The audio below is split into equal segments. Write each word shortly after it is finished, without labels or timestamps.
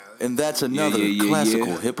And that's another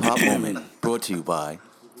classical hip-hop moment brought to you by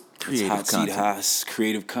Creative Content. Hot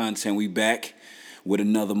Creative Content. We back with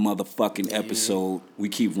another motherfucking episode. We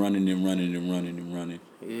keep running.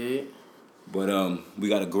 Yeah. But we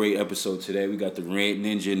got a great episode today. We got the Rant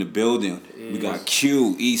Ninja in the building. We got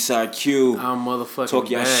Q, Eastside Q. I'm motherfucking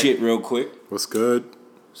Talk y'all back. shit real quick. What's good?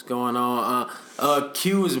 What's going on?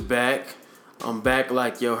 Q is back. I'm back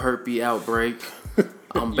like your herpes outbreak.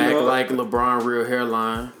 I'm back like LeBron real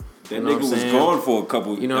hairline. That nigga was gone for a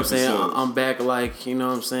couple You know what I'm episodes. saying? I'm back like, you know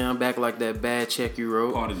what I'm saying? I'm back like that bad check you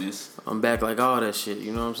wrote. Part of this. I'm back like all that shit,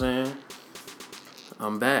 you know what I'm saying?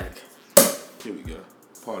 I'm back. Here we go.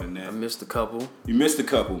 Pardon that. I missed a couple. You missed a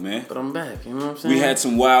couple, man. But I'm back, you know what I'm saying? We had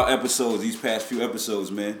some wild episodes these past few episodes,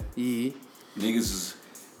 man. Yeah. Niggas is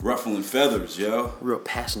ruffling feathers, yo. Real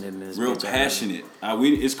passionate in this Real bitch, passionate.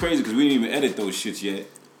 It's crazy because we didn't even edit those shits yet.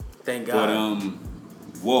 Thank God.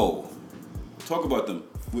 But, whoa. Talk about them.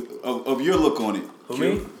 Of your look on it. Who,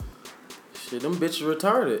 me? Shit, them bitches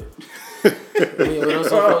retarded. I mean, what I'm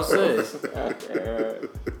supposed to say?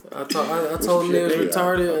 I told them they was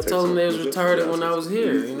retarded. I told them they was retarded when I was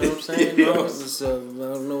here. You know what I'm saying? I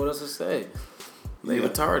don't know what else to say. They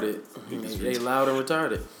retarded. They loud and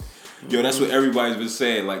retarded. Yo, that's what everybody's been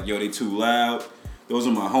saying. Like, yo, they too loud. Those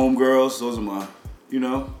are my homegirls. Those are my,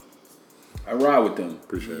 I ride with them.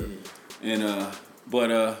 Appreciate it. And,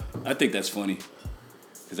 but I think that's funny.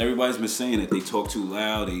 Because everybody's been saying that they talk too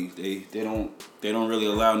loud. They don't really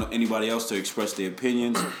allow anybody else to express their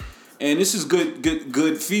opinions. And this is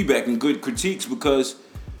good feedback and good critiques because,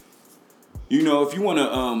 if you want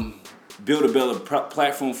to build a better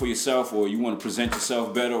platform for yourself or you want to present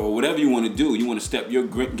yourself better or whatever you want to do, you want to step your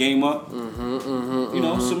game up,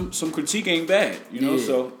 some critique ain't bad,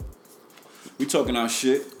 so we talking our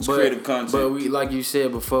shit. It's creative content. But we, like you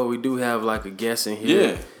said before, we do have like a guest in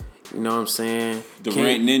here. Yeah. You know what I'm saying? The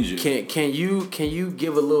Rant Ninja. Can you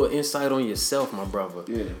give a little insight on yourself, my brother?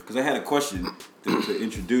 Yeah, because I had a question to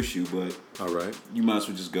introduce you, but all right, you might as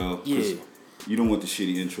well just go. Yeah. You don't want the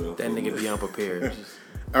shitty intro. That nigga be unprepared.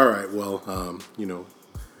 All right, well,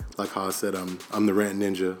 like how I said, I'm the Rant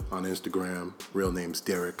Ninja on Instagram. Real name's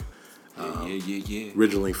Derek. Yeah.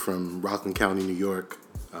 Originally from Rockland County, New York.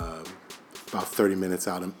 About 30 minutes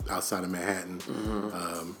outside of Manhattan.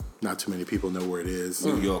 Mm-hmm. Not too many people know where it is.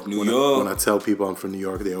 New York. When I tell people I'm from New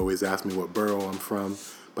York, they always ask me what borough I'm from,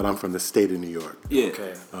 but I'm from the state of New York. Yeah.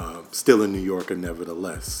 Okay. Still a New Yorker,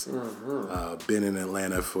 nevertheless. Mm-hmm. Been in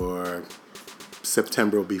Atlanta for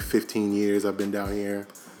September will be 15 years. I've been down here.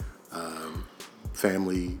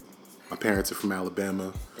 Family, my parents are from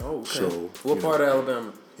Alabama. Oh, okay. So, what part of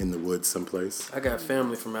Alabama? In the woods someplace. I got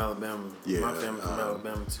family from Alabama. Yeah, My family from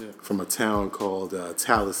Alabama too. From a town called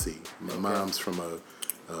Tallahassee. My mom's from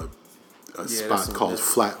a spot called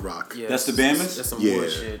Flat Rock. Yeah, that's the Bamas? That's some Yeah,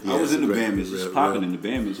 bullshit. yeah. I was in the Real- Bamas. It's popping in the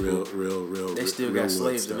Bamas. Real. They still real got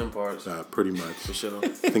slaves stuff. in them parts. Pretty much. For sure. I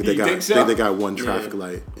think they got one traffic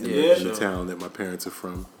light in the town that my parents are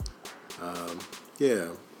from.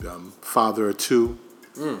 Father of two.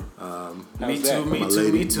 Me too.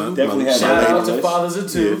 Definitely have Shout out lady to fathers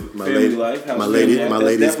of two. My Family life. my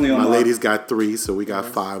lady's got 3, so we got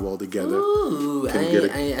 5 altogether. Ooh, Can I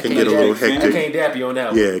get can't a little hectic. I can't dap you on that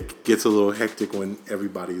one. Yeah, it gets a little hectic when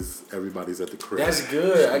everybody's at the crib. That's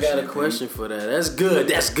good. I got a question for that. That's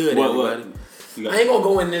good. What? Everybody. I ain't gonna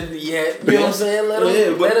go in there yet. You know what I'm saying? Let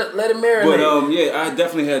it marinate. But I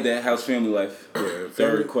definitely had that house family life. Yeah,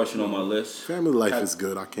 third question on my list. Family life is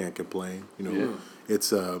good. I can't complain.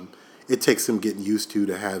 It's it takes some getting used to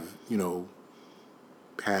have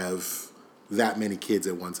that many kids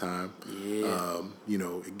at one time. Yeah.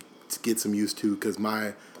 To get some used to because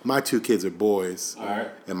my 2 kids are boys. All right.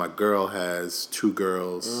 And my girl has 2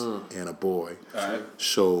 girls and a boy. All right.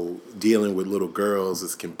 So dealing with little girls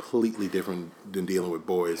is completely different than dealing with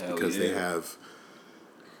boys because they have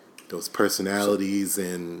those personalities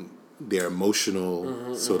and they're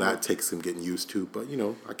emotional. So that takes some getting used to. But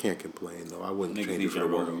I can't complain though. I wouldn't change it for the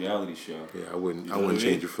world. Reality show. Yeah, I wouldn't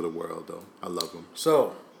change it for the world though. I love them.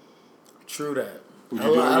 So, true that. Would you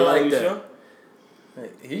do a I reality like that. show?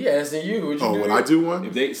 He asking you. Would you do when it? I do one?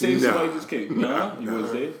 If they say somebody just came, you wouldn't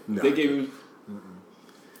say it? Nah. They gave you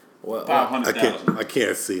Well, 500,000. I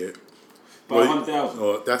can't see it. 500,000.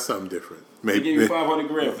 Oh, that's something different. They Maybe gave you 500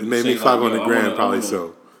 grand. For maybe 500 grand, probably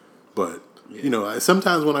so. But Yeah.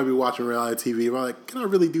 sometimes when I be watching reality TV, I'm like, can I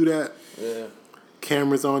really do that? Yeah.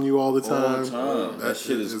 Cameras on you all the time. All the time. That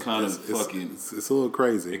shit is kind of fucking. It's a little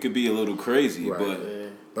crazy. It could be a little crazy, Right. but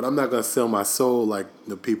But I'm not gonna sell my soul like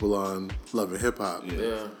the people on Love and Hip Hop.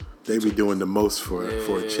 Yeah. They be doing the most for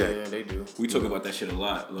a check. Yeah, they do. we talk about that shit a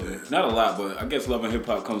lot. Not a lot, but I guess Love and Hip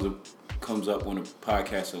Hop comes comes up on the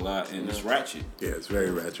podcast a lot, and it's ratchet. Yeah, it's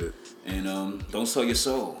very ratchet. And don't sell your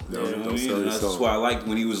soul. No, you know don't sell your soul. That's why I liked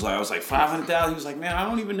when he was like, I was like 500,000. He was like, man, I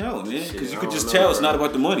don't even know, man, because you could just know, tell it's not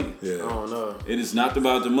about the money. Yeah, I don't know. It is not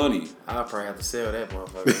about the money. I'll probably have to sell that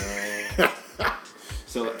motherfucker, man.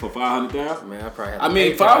 Sell it for 500,000. Man, I probably have to. I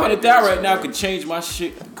mean, PayPal 500,000 that right bitch, now man. could change my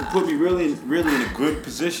shit. Could put me really in a good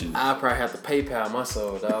position. I probably have to PayPal my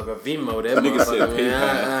soul, dog, or Venmo that Nigga said motherfucker,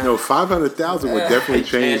 man. no, 500,000 would definitely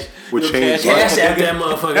change. Would change. Cash out that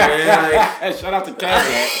motherfucker, man. Shout out to Cash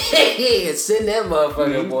App. Like, send that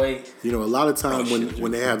motherfucker, boy. You know, a lot of time shit,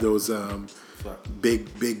 when they have those big,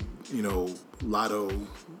 lotto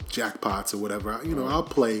jackpots or whatever, I'll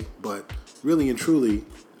play, but really and truly,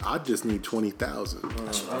 I just need 20,000.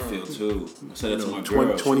 That's what I feel too. I said that to my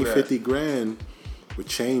girl. 20, 50 grand would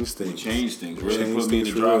change things. Really put me in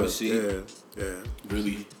the driver's seat. Yeah.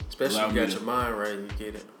 Really. Especially allow if me you got to- your mind right, you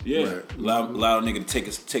get it. Yeah. Right. Allow a nigga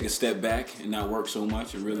to take a step back and not work so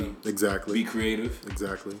much and really Exactly. be creative.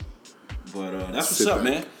 Exactly. But that's what's Sit up, back.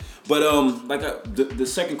 man. But the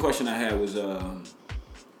second question I had was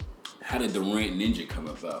how did the Rant Ninja come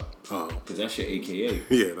about? Oh. Because that's your AKA.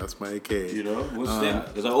 Yeah, that's my AKA. You know, what's that?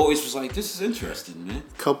 Because I always was like, this is interesting, man.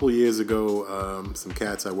 A couple years ago, some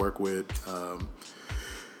cats I work with,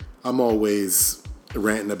 I'm always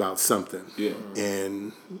ranting about something. Yeah.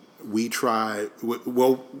 And we try,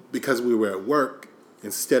 well, because we were at work,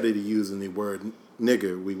 instead of using the word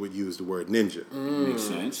nigger, we would use the word ninja. Makes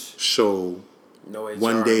sense. So No HR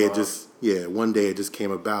one day involved. one day it just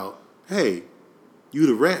came about, hey, you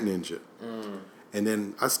the Rant Ninja. And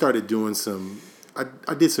then I started doing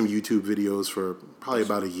I did some YouTube videos for probably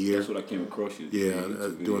about a year. That's what I came across you. Yeah,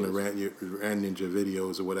 YouTube doing the videos. Rant Ninja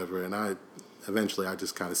videos or whatever. And I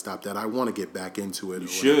just kind of stopped that. I want to get back into it. You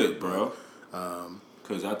should, bro.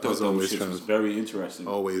 Because I thought those always shit trying was to- very interesting.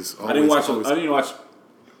 Always. I didn't watch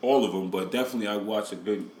all of them, but definitely I watched a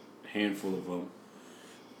good handful of them.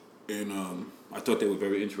 And I thought they were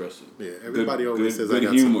very interesting. Yeah, everybody always says I good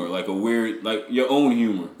got humor, like a weird, like your own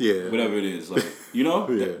humor. Yeah. Whatever it is, like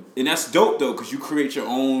Yeah. and that's dope though, because you create your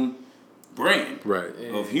own brand Right.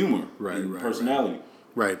 of humor, and Right. personality.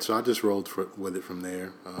 Right. So I just rolled with it from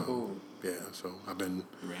there. Cool. Yeah. So I've been,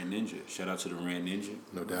 Rant Ninja. Shout out to the Rant Ninja.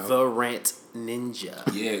 no doubt. The Rant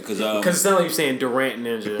Ninja. Yeah, because Because it's not like you're saying Durant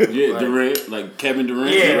Ninja. yeah, like, Durant, like Kevin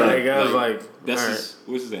Durant. Yeah, right? like I was like, that's all his.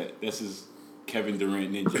 What's that? That's his Kevin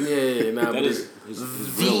Durant Ninja. Yeah, nah, That but is his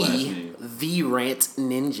real last name. the Rant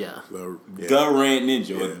Ninja. Yeah. The Rant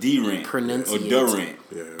Ninja or D Rant or Pronunciate. Durant.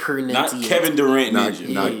 Yeah. Not Pronunciate. Kevin Durant Not,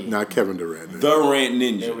 Ninja. not Kevin Durant. Ninja. The Rant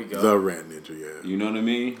Ninja. There we go. The Rant Ninja. Yeah. You know what I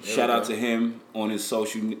mean? Shout out to him on his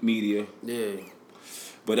social media. Yeah.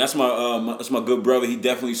 But that's my good brother. He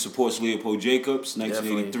definitely supports Leopold Jacobs.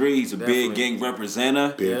 1983. He's a Definitely. big gang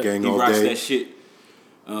representative. Big Yeah. gang He all rocks day. that shit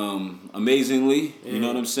amazingly. You know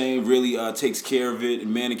what I'm saying? Really takes care of it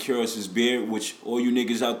and manicures his beard, which all you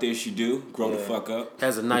niggas out there should do. Grow the fuck up.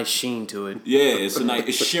 Has a nice sheen to it. Yeah,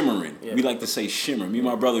 it's shimmering. Yeah. We like to say shimmer. Me and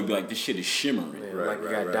my brother would be like, this shit is shimmering. Yeah, Right, like you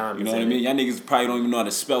right, got right. diamonds. You know what I in mean? it. Y'all niggas probably don't even know how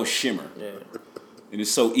to spell shimmer. Yeah. And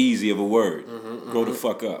it's so easy of a word. Grow the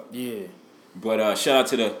fuck up. Yeah. But shout out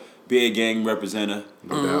to the Beard Gang representative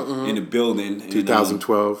No doubt. in the building. And,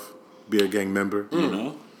 2012, Beer Gang member. you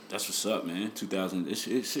know, that's what's up, man. 2000.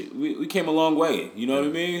 We came a long way. You know what I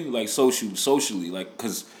mean? Like socially, like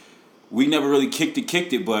because we never really kicked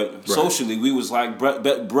it, but socially we was like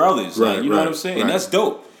brothers. Right, like, you know what right, I'm saying? right. And that's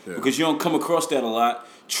dope Yeah. because you don't come across that a lot.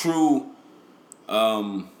 True.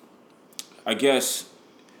 I guess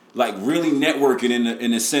like really networking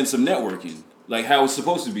in the sense of networking, like how it's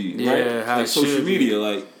supposed to be, Yeah, right? how Like it social should be. media,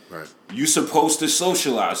 like. Right. You supposed to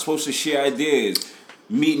socialize, supposed to share ideas,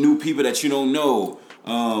 meet new people that you don't know.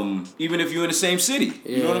 Even if you're in the same city,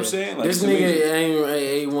 you know what I'm saying? Like, This it's nigga amazing.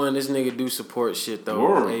 ain't A1. This nigga do support shit though.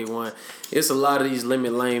 Word. A1. It's a lot of these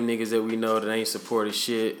limit lame niggas that we know that ain't supporting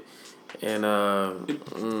shit. And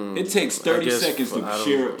It takes 30 I guess seconds I to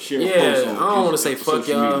don't- share a yeah, post on I don't want to say fuck social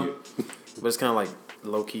y'all, media. but it's kind of like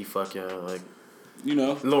low key fuck y'all, like You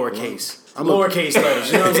know, lowercase, I'm lowercase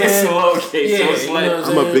letters. You know what I'm it's saying? lowercase, Yeah, so it's you like know what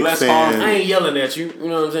I'm a big less fan. harmful. I ain't yelling at you. You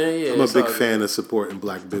know what I'm saying? Yeah, I'm a it's big all fan of supporting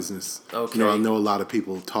black business. Okay. You know, I know a lot of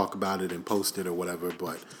people talk about it and post it or whatever,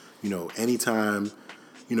 but, anytime,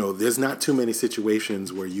 there's not too many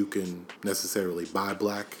situations where you can necessarily buy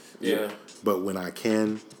black. Yeah. But when I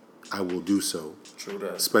can, I will do so, True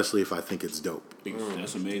that. especially if I think it's dope.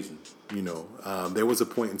 That's amazing. There was a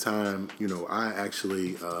point in time, I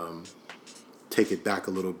actually take it back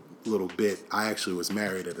a little bit, I actually was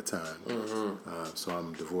married at the time. So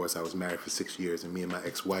I'm divorced. I was married for 6 years, and me and my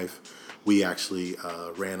ex-wife, we actually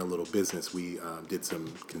ran a little business. We did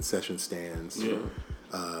some concession stands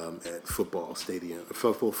at football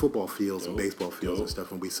fields and baseball fields and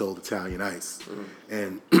stuff, and we sold Italian ice.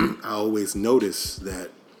 And I always noticed that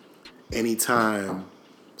anytime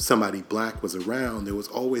somebody black was around, there was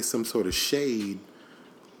always some sort of shade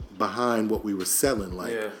behind what we were selling.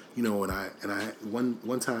 Like, you know, and I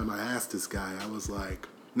one time I asked this guy, I was like,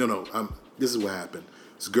 this is what happened.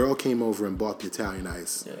 This girl came over and bought the Italian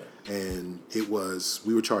ice, and we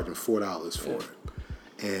were charging $4 for it.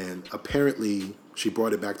 And apparently she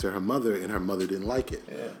brought it back to her mother, and her mother didn't like it.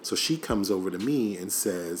 So she comes over to me and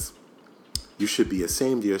says, you should be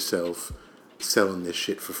ashamed of yourself selling this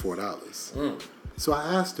shit for $4. So I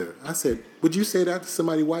asked her, I said, would you say that to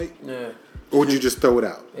somebody white? Or would you just throw it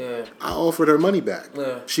out? I offered her money back.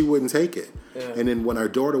 She wouldn't take it. And then when our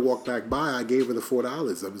daughter walked back by, I gave her the $4. I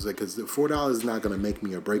was like, because the $4 is not going to make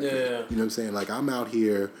me or break me. You know what I'm saying? Like, I'm out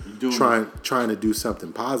here trying to do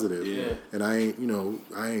something positive. And I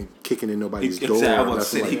ain't kicking in nobody's door. I was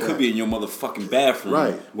saying, he could be in your motherfucking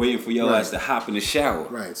bathroom waiting for your ass to hop in the shower.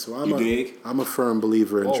 Right. So I'm a firm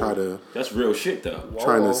believer in That's real shit, though.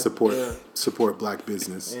 Trying to support black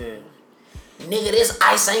business. Nigga, this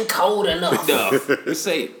ice ain't cold enough. Let's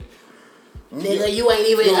say, nigga, you ain't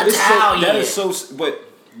even Italian. That is so, but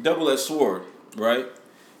double-edged sword, right?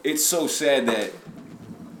 It's so sad that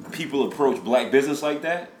people approach black business like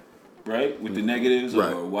that, right? With the negatives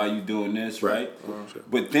or why you doing this, right?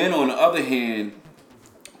 But then on the other hand,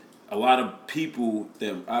 a lot of people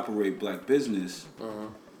that operate black business,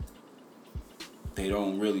 they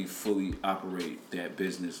don't really fully operate that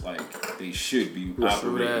business like they should be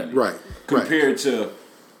operating. Compared to,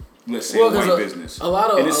 let's say, white business.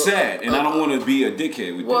 And it's sad, and I don't want to be a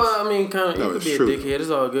dickhead with this. Well, I mean, kind of, you could be a dickhead, it's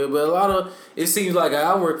all good, but a lot of, it seems like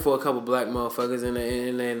I work for a couple black motherfuckers, and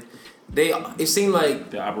then it seemed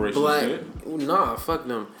like the operation black, is good? Nah, fuck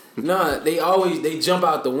them. Nah, they jump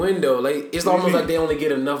out the window. Like, it's almost like they only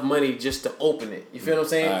get enough money just to open it. You feel what I'm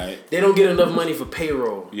saying? They don't get enough money for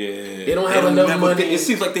payroll. They don't have enough money. It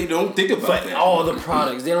seems like they don't think about that. All the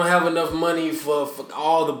products. They don't have enough money for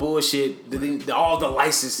all the bullshit, all the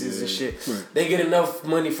licenses and shit. They get enough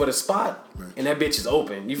money for the spot, and that bitch is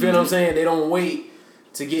open. You feel what I'm saying? They don't wait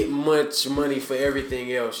to get much money for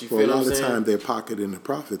everything else. You feel what I'm saying? A lot of the time they're pocketing the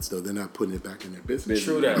profits, though. They're not putting it back in their business.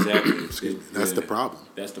 True that. Exactly. That's the problem.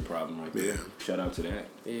 That's the problem right there. Shout out to that.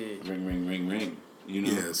 Ring, ring, ring, ring. You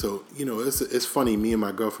know? Yeah, so, it's funny. Me and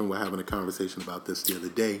my girlfriend were having a conversation about this the other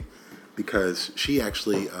day because she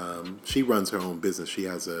actually, she runs her own business. She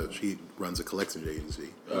runs a collections agency.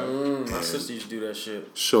 My sister used to do that shit.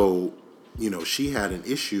 So, she had an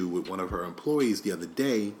issue with one of her employees the other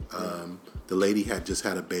day. The lady had just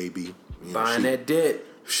had a baby. Buying that debt.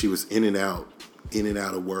 She was in and out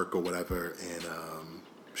of work or whatever, and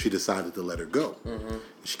she decided to let her go.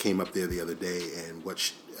 She came up there the other day, and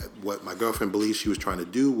what my girlfriend believes she was trying to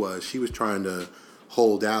do was she was trying to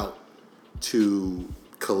hold out to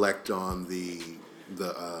collect on the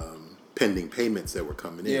pending payments that were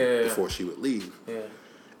coming in before she would leave.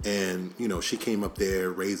 And, she came up there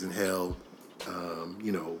raising hell,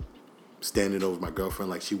 standing over my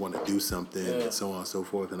girlfriend like she wanted to do something and so on and so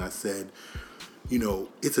forth. And I said,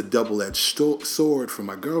 it's a double-edged sword for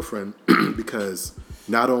my girlfriend because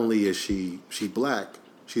not only is she black,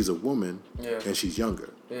 she's a woman and she's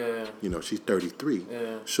younger. She's 33.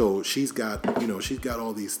 So she's got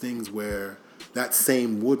all these things where that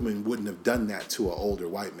same woman wouldn't have done that to an older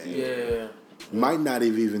white man. Might not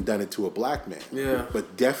have even done it to a black man.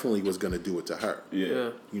 But definitely was going to do it to her.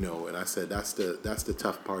 And I said that's the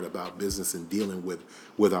tough part about business and dealing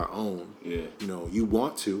with our own. You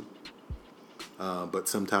want to, but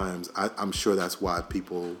sometimes I'm sure that's why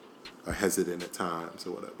people are hesitant at times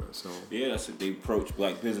or whatever. So that's what they approach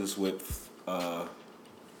black business with.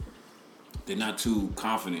 They're not too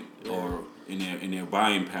confident or in their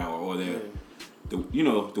buying power or their.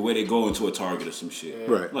 The way they go into a Target or some shit.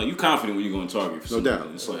 Right. Like, you confident when you go in Target for something. No doubt.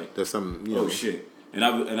 It's like, there's some, oh shit. And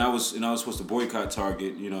I was supposed to boycott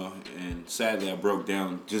Target, and sadly I broke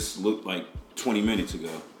down just looked like 20 minutes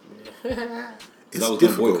ago. It's I was difficult. going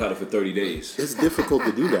to boycott it for 30 days. It's difficult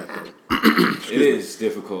to do that though. It is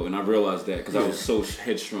difficult, and I realized that because I was so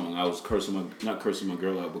headstrong. I was not cursing my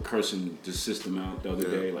girl out, but cursing the system out the other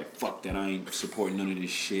day. Like, fuck that, I ain't supporting none of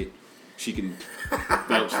this shit. She can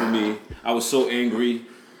vouch for me. I was so angry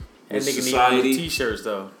with society. T-shirts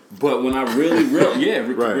though. But when I really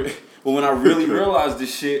But when I really realized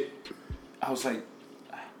this shit, I was like,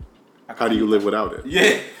 how do you live without it?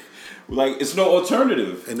 Yeah. Like, it's no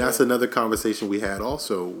alternative. And that's another conversation we had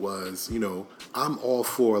also was, I'm all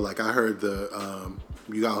for, like, I heard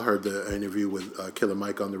you all heard the interview with Killer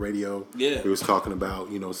Mike on the radio. Yeah. He was talking about,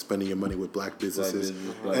 spending your money with black businesses.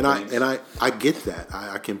 Black I get that.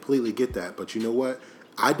 I completely get that. But you know what?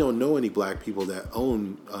 I don't know any black people that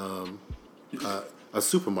own a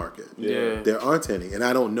supermarket. Yeah. There aren't any. And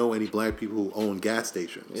I don't know any black people who own gas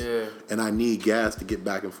stations. Yeah. And I need gas to get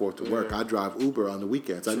back and forth to work. I drive Uber on the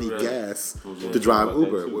weekends. I need gas Yeah. to drive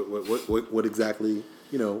Uber. What exactly,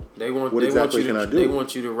 They want can I do? They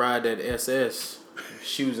want you to ride that SS,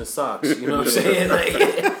 shoes and socks. You know what I'm saying? Like,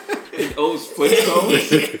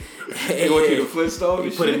 Flintstones. They want you to Flintstone.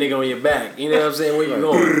 You put a nigga on your back. You know what I'm saying? Where you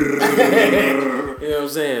going? You know what I'm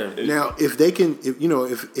saying? Now, if they can,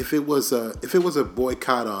 if it was a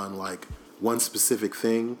boycott on like one specific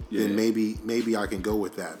thing, then maybe I can go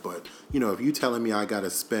with that. But if you telling me I got to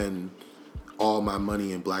spend all my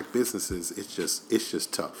money in black businesses, it's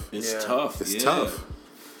just tough. It's tough. It's tough.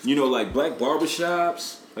 Like black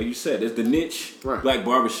barbershops, like you said, there's the niche. Right. Black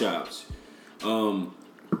barbershops.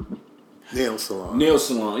 Nail salon,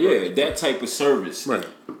 that type of service. Right.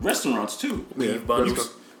 Restaurants too. Weave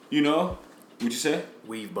bundles. What'd you say?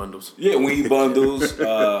 Weave bundles. Yeah, weave bundles.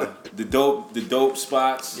 The dope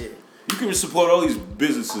spots. Yeah. You can support all these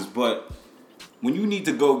businesses, but when you need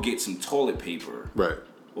to go get some toilet paper, right,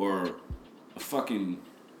 or a fucking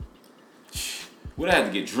what I had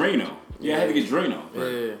to get Drano. Yeah, I had to get Drano.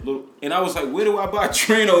 Yeah. And I was like, where do I buy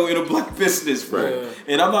Drano in a black business, bro? Yeah.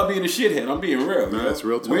 And I'm not being a shithead. I'm being real. No, that's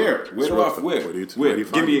real talk. Where do you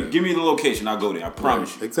give me the location. I'll go there. I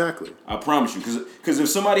promise you. Exactly. I promise you. Because if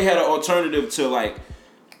somebody had an alternative to like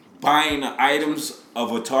buying the items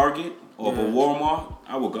of a Target or of a Walmart,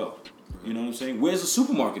 I will go. You know what I'm saying? Where's the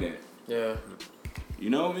supermarket at? Yeah.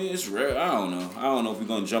 You know what I mean? It's rare. I don't know if we're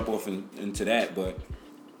going to jump off into that, but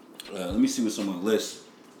let me see what's on my list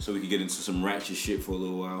so we can get into some ratchet shit for a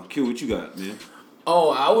little while. Q, what you got, man? Oh,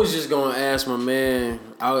 I was just going to ask my man.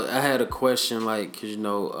 I had a question, like, because,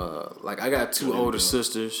 like, I got two older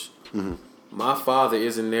sisters. Mm-hmm. My father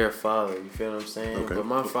isn't their father, you feel what I'm saying? Okay. But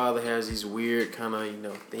my father has these weird kind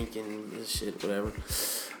of, thinking and shit, whatever.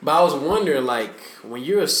 But I was wondering, like, when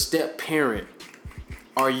you're a step parent,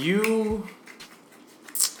 are you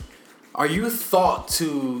thought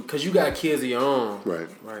to, because you got kids of your own. Right.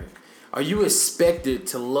 Are you expected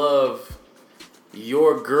to love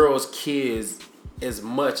your girl's kids as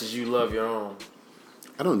much as you love your own?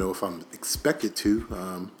 I don't know if I'm expected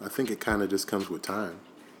to. I think it kind of just comes with time.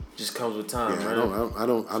 Just comes with time, Yeah, right? I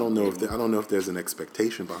don't know if there's an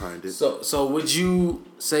expectation behind it. So would you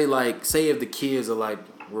say if the kids are like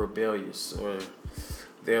rebellious or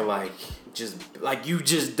they're like just like you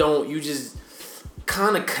just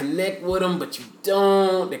kind of connect with them but you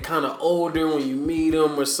don't, they're kind of older when you meet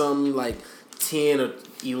them or something, like 10 or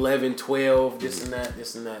 11, 12, this and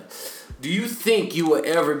that. Do you think you will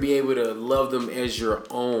ever be able to love them as your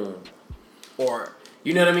own? Or,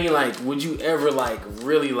 you know what I mean? Like, would you ever like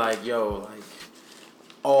really like,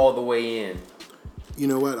 all the way in? You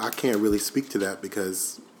know what? I can't really speak to that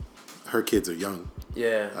because her kids are young.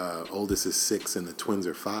 Yeah. Oldest is 6 and the twins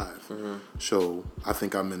are 5. Mm-hmm. So I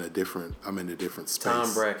think I'm in a different space.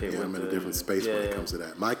 Time bracket. Yeah, I'm in a different space when it comes to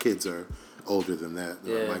that. My kids are older than that.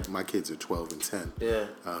 Yeah. My kids are 12 and 10. Yeah.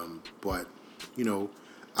 But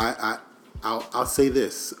I'll say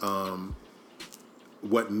this.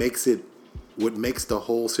 What makes the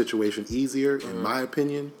whole situation easier, in my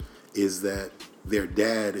opinion, is that their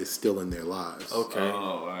dad is still in their lives. Okay. Oh,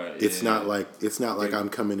 all right. It's not like I'm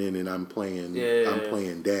coming in and I'm playing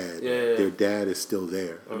dad. Yeah. Their dad is still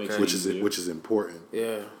there, Okay. which is important.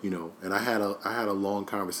 Yeah. And I had a long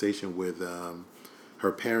conversation with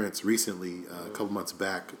her parents recently. A couple months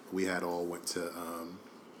back, we had all went to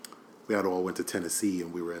Tennessee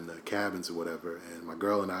and we were in the cabins or whatever. And my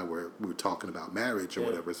girl and I were talking about marriage or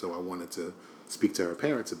whatever. So I wanted to speak to her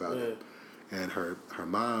parents about it. And her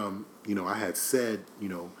mom, I had said,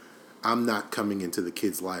 I'm not coming into the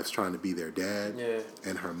kids' lives trying to be their dad. Yeah.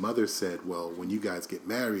 And her mother said, well, when you guys get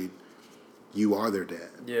married, you are their dad.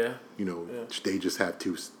 Yeah. They just have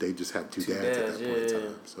two dads at that point in time. Yeah.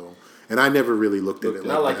 So, and I never really looked at it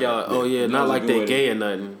Not like that. y'all. Oh yeah, not like they gay or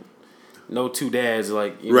nothing. No two dads,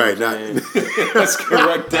 like, you know right, what I'm not saying? Let's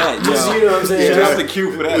correct that. Just, you know what I'm saying? Just the cue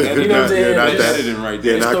for that. You know what I'm saying? not Just that. editing right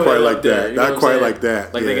there. Yeah, not throw quite it like up there, that. you know Not what I'm quite saying? like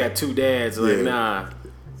that. Like yeah. they got two dads. Like, Yeah. nah.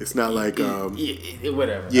 It's not like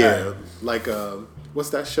Whatever. yeah, like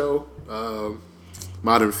what's that show?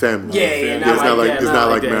 Modern Family. Yeah, It's not not like like that, it's not not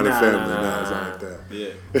like like that. Modern Nah, Family. nah, No, it's nah. not like that.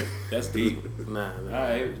 Yeah, that's deep. Nah. All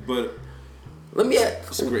right, but Let me ask,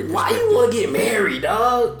 That's a great why you want to get married,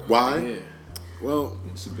 dog? Why? yeah. Well,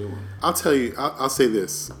 it's a good one. I'll tell you. I'll say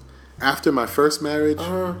this. After my first marriage,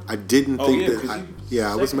 I didn't think that.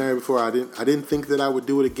 I was married before. I didn't think that I would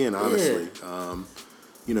do it again. Honestly,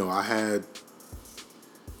 you know, I've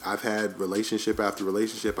had relationship after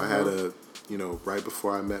relationship. I had right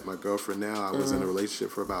before I met my girlfriend now, I was in a relationship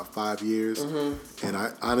for about 5 years, and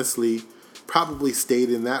I honestly probably stayed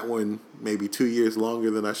in that one maybe 2 years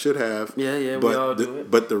longer than I should have. Yeah, but we all do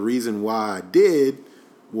it. But the reason why I did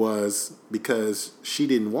was because she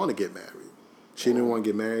didn't want to get married. She didn't want to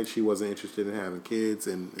get married. She wasn't interested in having kids,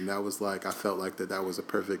 and that was like, I felt like that was a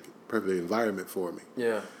perfect environment for me.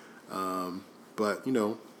 Yeah. But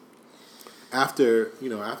after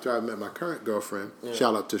I met my current girlfriend,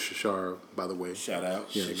 shout out to Shashara, by the way. Shout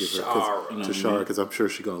out. Yeah, give her to Shara, because I'm sure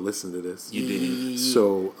she's gonna listen to this. You did.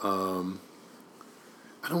 So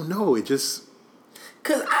I don't know. It just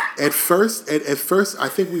at first, I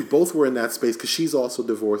think we both were in that space because she's also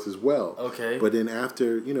divorced as well. Okay. But then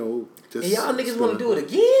after, just and y'all niggas want to do it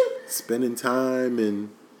again? Spending time and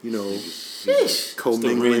Sheesh.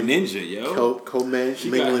 Co-mingling ninja, yo.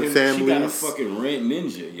 Co-mingling families. She got a fucking rant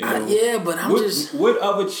ninja, yo. Yeah, but what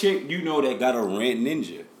other chick you know that got a rant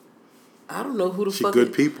ninja? I don't know who the fuck. She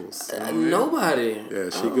good peoples. Nobody.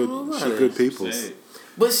 Yeah, she good peoples.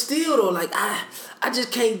 But still though, like I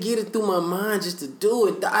just can't get it through my mind just to do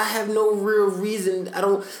it. I have no real reason. I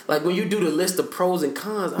don't like when you do the list of pros and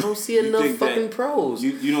cons. I don't see enough fucking pros.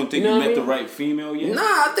 You don't think you met the right female yet? Nah,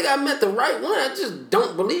 I think I met the right one. I just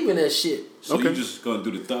don't believe in that shit. So you just gonna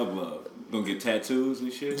do the thug love? Gonna get tattoos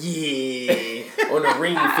and shit? Yeah, on the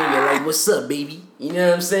ring finger, like what's up, baby? You know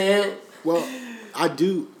what I'm saying? Well, I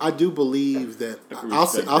do believe that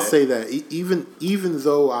I'll say that even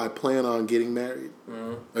though I plan on getting married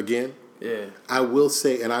again, I will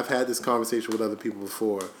say, and I've had this conversation with other people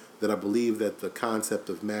before, that I believe that the concept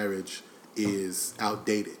of marriage is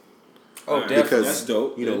outdated. Oh, definitely. Because that's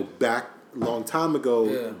dope. Back a long time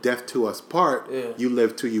ago, death to us part, you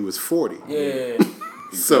lived till you was 40. Yeah.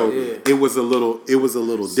 So it was a little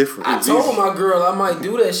different. I told my girl I might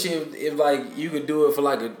do that shit if like you could do it for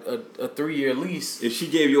like a 3-year lease. If she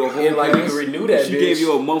gave you a whole and like you could renew that. If she gave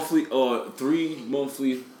you a monthly or 3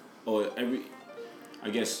 monthly or every, I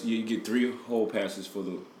guess you get 3 whole passes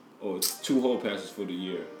or 2 whole passes for the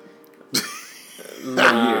year.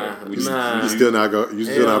 Nah. You still not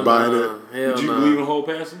buying it? Hell Did you believe in whole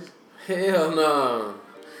passes? Hell no.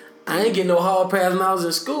 I ain't getting no hall pass when I was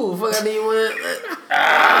in school. Fuck, I need one.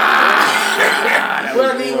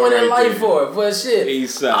 What I need one in life for? But shit,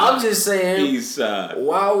 Eastside. I'm just saying. Eastside.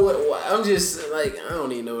 Why? I'm just like I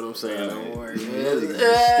don't even know what I'm saying no more.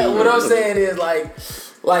 What I'm saying is like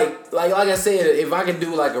I said, if I could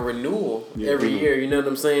do like a renewal every year, you know what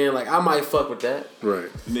I'm saying? Like I might fuck with that.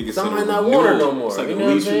 Right. I might not want her no more. It's like you a know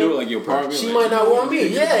what I'm lease saying? renewal, like your apartment. She might not want me.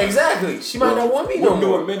 Yeah, exactly. She might not want me no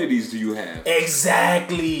more. What new amenities do you have?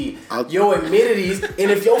 Exactly. Your amenities,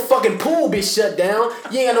 and if your fucking pool be shut down,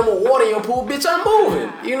 you ain't got no more water in your pool, bitch. I'm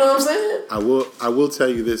moving. You know what I'm saying? I will tell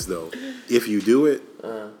you this though, if you do it,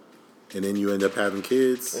 and then you end up having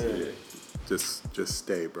kids, just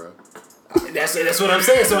stay, bro. That's what I'm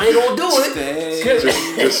saying. So I ain't gonna do it.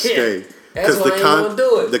 Just stay. That's why I ain't gonna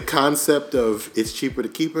do it. The concept of it's cheaper to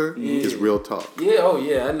keep her is real talk. Yeah. Oh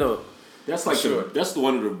yeah. I know. That's like that's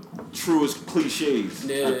one of the truest cliches.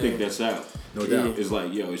 Yeah. I think that's out. No doubt. It's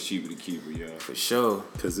like, yo, it's cheaper to keep her, yo. For sure.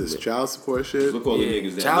 Because this child support shit. Look all the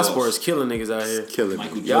niggas that child support is killing niggas out here. It's killing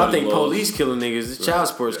Michael me. Y'all think police killing niggas? This child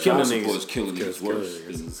support is killing niggas. Child support is killing niggas worse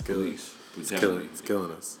than police. It's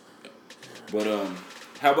killing us. But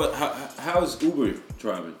how's Uber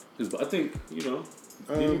driving? Because I think did you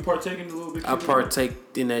partake in a little bit? I partake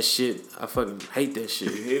in that shit. I fucking hate that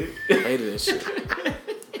shit. You hate it? I hated that shit.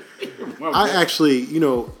 I actually,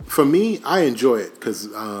 for me, I enjoy it because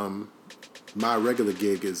my regular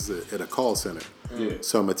gig is at a call center. Yeah.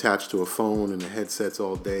 So I'm attached to a phone and the headsets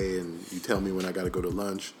all day, and you tell me when I got to go to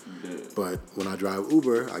lunch. Yeah. But when I drive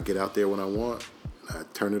Uber, I get out there when I want. I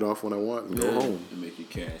turn it off when I want and go home. And make your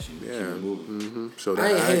cash and keep Yeah. it moving. Mm-hmm. So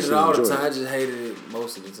I ain't hated it all the time. It. I just hated it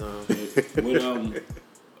most of the time. What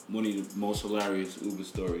one of the most hilarious Uber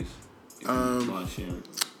stories? If you mind sharing.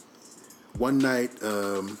 One night,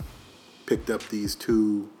 picked up these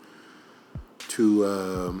two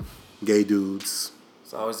gay dudes.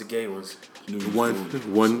 It's always the gay ones.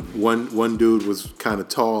 One dude was kind of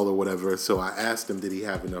tall or whatever, so I asked him, did he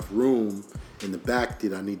have enough room in the back?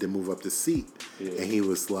 Did I need to move up the seat? Yeah. And he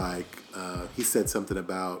was like, he said something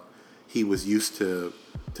about he was used to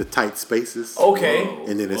tight spaces. Okay.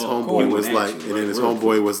 And then his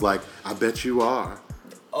homeboy was like, I bet you are.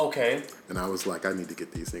 Okay. And I was like, I need to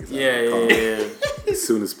get these things out of the car. as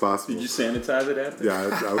soon as possible. Did you sanitize it after?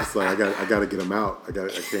 Yeah, I was like, I gotta get them out. I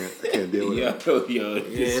can't deal with it.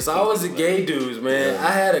 Yeah, it's always the gay dudes, man. Yeah.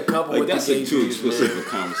 I had a couple with the gay dudes, man. That's a too explicit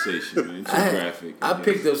conversation, man. Too graphic. I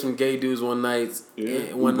picked up some gay dudes one night,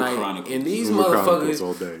 and these motherfuckers,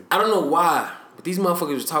 all day. I don't know why, but these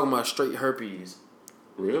motherfuckers were talking about straight herpes.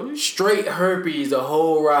 Really? Straight herpes the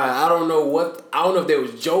whole ride. I don't know if they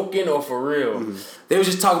was joking or for real. Mm-hmm. They was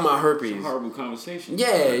just talking about herpes. It's a horrible conversation.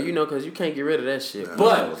 Yeah, because you can't get rid of that shit. No.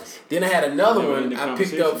 But then I had another one I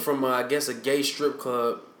picked up from I guess a gay strip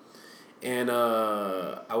club, and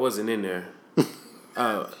I wasn't in there.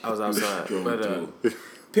 I was outside, but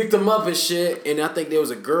picked them up and shit. And I think there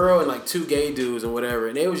was a girl and like two gay dudes and whatever,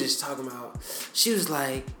 and they was just talking about. She was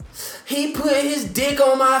like, he put his dick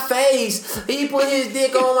on my face. He put his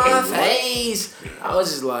dick on my face. I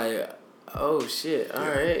was just like, oh shit. All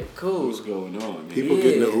right, cool. What's going on, man? People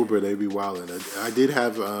get in the Uber, they be wilding. I did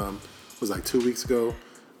have, it was like 2 weeks ago,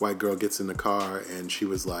 white girl gets in the car and she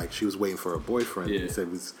was waiting for her boyfriend. Yeah. He said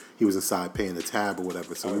he was inside paying the tab or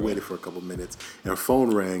whatever. So we waited for a couple minutes and her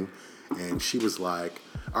phone rang and she was like,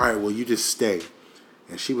 all right, well, you just stay.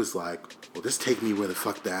 And she was like, well, just take me where the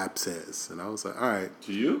fuck the app says. And I was like, all right.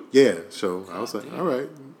 To you? Yeah. So I was like, all right.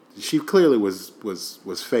 She clearly was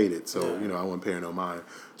faded. So, I wasn't paying no mind.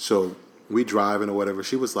 So we driving or whatever.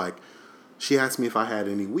 She was like, she asked me if I had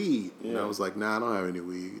any weed. Yeah. And I was like, nah, I don't have any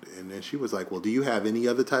weed. And then she was like, well, do you have any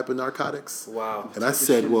other type of narcotics? Wow. And I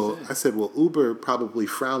said, well, Uber probably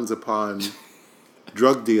frowns upon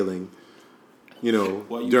drug dealing.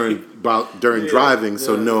 During driving.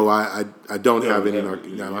 So no, I don't have any. I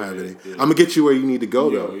don't have any. I'm gonna get you where you need to go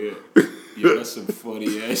though. Yeah, that's some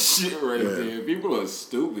funny ass shit right there. People are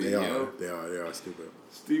stupid. They are stupid.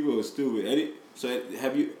 People are stupid. So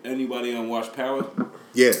have you anybody on Watch Power?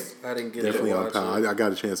 Yeah, I didn't get definitely on Power. I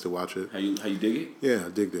got a chance to watch it. How you dig it? Yeah, I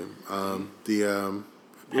digged it. Power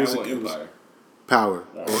Empire. Power.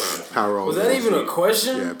 Power. Was that even a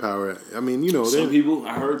question? Yeah, Power. I mean, some people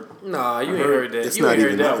I heard. Nah, you ain't heard that. It's not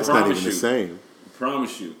even the same. I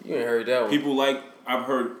promise you. You ain't heard that one. People I've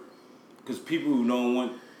heard, because people who don't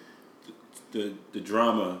want the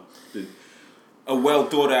drama, a well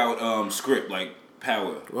thought out script like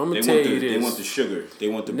Power. Well, I'm gonna tell you this. They want the sugar. They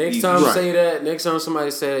want the next time say that. Next time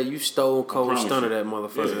somebody say that, you stole cold stunner that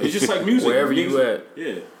motherfucker. Yeah. It's just like music. Wherever you at.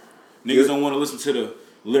 Yeah. Niggas don't want to listen to the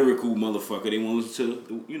lyrical motherfucker. They want to listen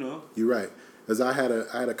to You're right. As I had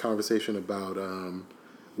a conversation about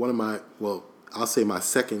one of my I'll say my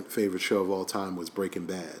second favorite show of all time was Breaking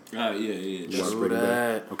Bad. Yeah. You watched Breaking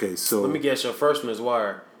Bad? Okay, so let me guess. Your first one is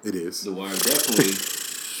Wire. It is. The Wire definitely.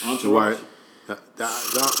 Entourage. The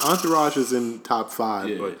Entourage is in top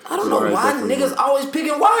 5, but I don't know why niggas always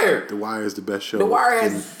picking Wire. The Wire is the best show. The Wire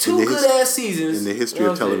has two good ass seasons in the history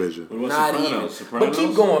of television. Not even. But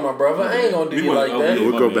keep going, my brother. I ain't gonna do you like that.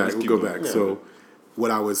 We'll go back. Yeah. So,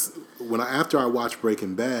 after I watched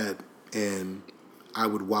Breaking Bad, and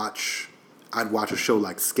I'd watch a show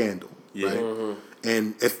like Scandal, right? Mm-hmm.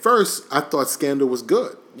 And at first, I thought Scandal was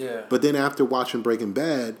good. Yeah. But then after watching Breaking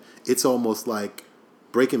Bad, it's almost like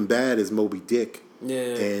Breaking Bad is Moby Dick.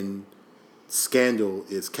 Yeah. And Scandal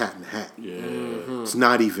is Cat in the Hat. Yeah. Mm-hmm. It's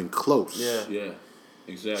not even close. Yeah.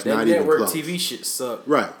 Exactly. That network TV shit sucked.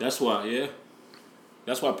 Right. That's why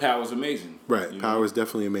Power's amazing. Right. Power is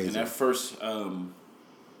definitely amazing. And that first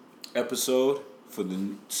episode for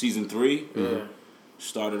the season 3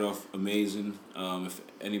 started off amazing. If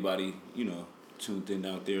anybody, tuned in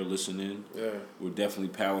out there listening, we're definitely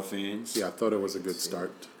Power fans. Yeah, I thought it was a good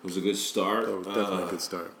start. It was a good start. It was definitely a good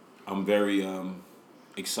start. I'm very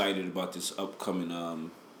excited about this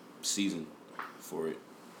upcoming season for it,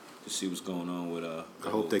 to see what's going on with I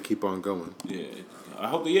hope they keep on going. Yeah, I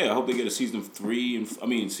hope they get a season 3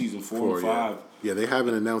 and season 4 and 5. Yeah, they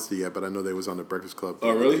haven't announced it yet, but I know they was on the Breakfast Club.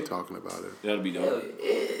 Oh, really? Talking about it. That'll be dope.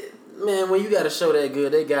 Man, when you got a show that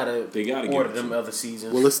good, they gotta order get them other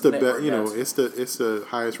seasons. Well, it's the it's the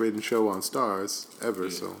highest rated show on Stars ever.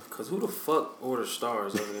 So, cause who the fuck orders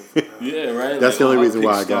Stars other than yeah, right. That's the only reason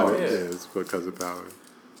why I got it. Yeah, it's because of Power.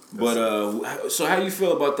 But so how do you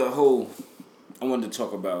feel about the whole? I wanted to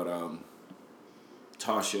talk about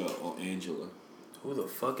Tasha or Angela. Who the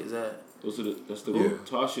fuck is that?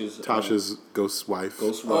 Tasha's ghost wife.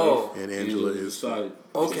 Oh. And Angela is okay.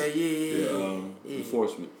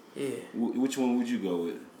 Enforcement. Yeah. Which one would you go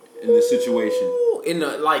with in this situation?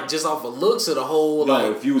 Just off of looks of the whole.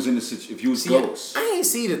 No, if you was in the if you was ghost. I ain't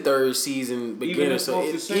see the 3rd season beginning, so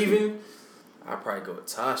I'd probably go with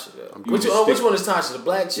Tasha though. Which one is Tasha? The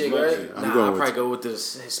black chick, right? I'd probably go with the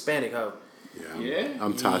Hispanic hoe. Yeah,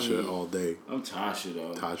 I'm Tasha all day. I'm Tasha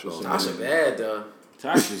though. Tasha bad though.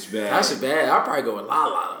 Tasha's bad. Tasha bad. I'll probably go with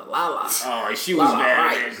Lala. Oh, she was bad.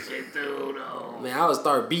 Right. That shit, dude. Oh. Man, I would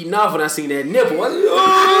start beating off when I seen that nipple.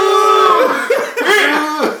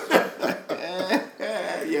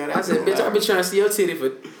 Yeah, I said, bitch, I've been trying to see your titty for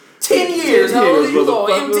 10 years. How old you go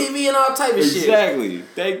on MTV and all type of shit. Exactly.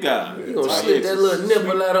 Thank God. You gonna slip that little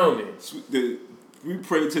nipple out on me. We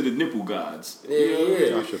pray to the nipple gods.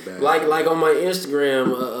 Yeah. Like on my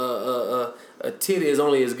Instagram, a titty is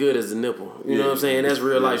only as good as the nipple. You know what I'm saying? That's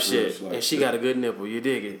real life shit. And she got a good nipple. You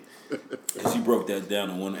dig it? She broke that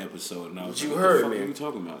down in one episode, and I was like, what heard, the fuck man. are you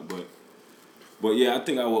talking about? But yeah, I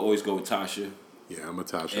think I would always go with Tasha. Yeah, I'm a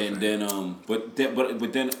Tasha And fan. then but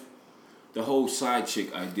then the whole side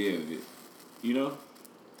chick idea of it, you know,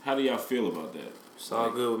 how do y'all feel about that? It's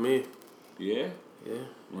all good with me. Yeah. Yeah.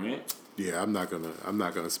 Rant. Yeah, I'm not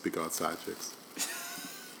gonna speak on side chicks.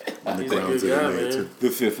 He's a good guy, man. The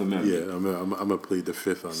Fifth Amendment. Yeah, I'm gonna plead the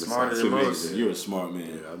fifth on this. Smarter than most. You're a smart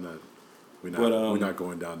man. Yeah, we're not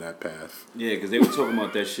going down that path. Yeah, because they were talking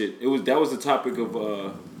about that shit. That was the topic of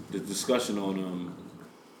the discussion on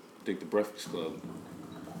I think the Breakfast Club.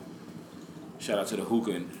 Shout out to the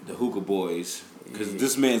hookah boys, because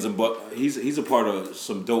this man's he's a part of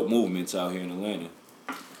some dope movements out here in Atlanta.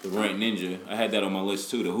 The Rant Ninja, I had that on my list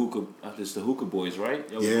too. It's the hookah boys, right?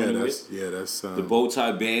 That's the Bow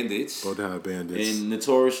Tie Bandits. And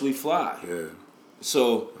Notoriously Fly. Yeah.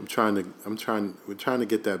 So we're trying to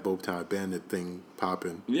get that Bow Tie Bandit thing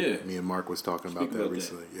popping. Yeah. Me and Mark was talking about that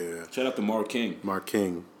recently. Yeah. Shout out to Mark King. Mark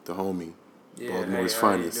King, the homie. Yeah, Baltimore's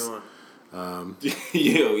finest.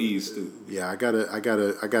 Yo, East. Yeah, I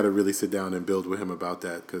gotta really sit down and build with him about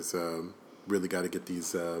that, because really got to get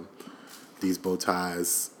these bow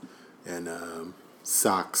ties and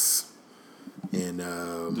socks and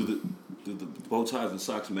do the bow ties and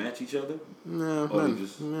socks match each other? No.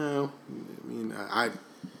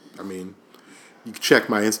 I mean, you can check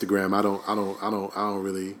my Instagram. I don't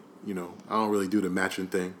really do the matching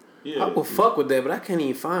thing. Yeah. I will fuck with that, but I can't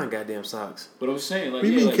even find goddamn socks. But I'm saying, like, what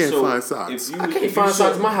do you mean can't find socks? I can't find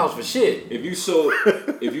socks in my house for shit. If you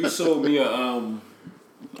sold me a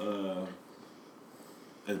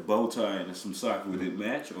bow tie and some socks, would it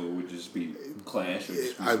match, or would it just be clash, or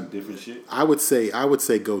just be some different shit? I would say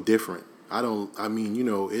go different.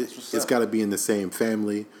 It's got to be in the same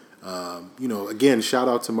family. Again, shout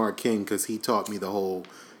out to Mark King, because he taught me the whole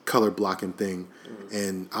color blocking thing.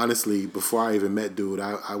 And honestly, before I even met dude,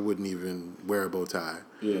 I wouldn't even wear a bow tie.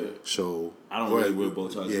 Yeah. So I don't really wear bow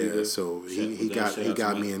ties either. Yeah. So he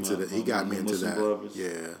got me into that. Brothers.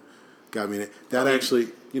 Yeah. Got me in it. That actually,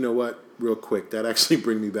 you know what? Real quick, that actually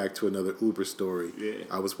bring me back to another Uber story. Yeah.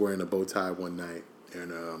 I was wearing a bow tie one night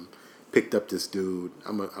and picked up this dude.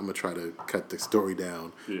 I'm gonna try to cut the story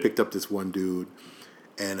down. Yeah. Picked up this one dude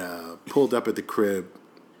and pulled up at the crib.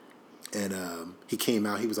 And he came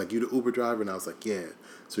out. He was like, "You the Uber driver?" And I was like, "Yeah."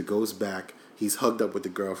 So he goes back. He's hugged up with the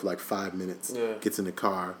girl for like 5 minutes. Yeah. Gets in the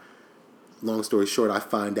car. Long story short, I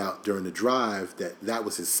find out during the drive that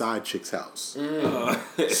was his side chick's house.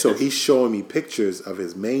 So he's showing me pictures of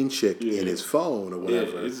his main chick in his phone or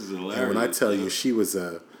whatever. Yeah, this is hilarious. And when I tell you, she was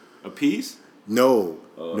a piece. No.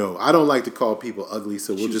 I don't like to call people ugly,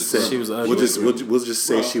 so we'll just say she was ugly. We'll just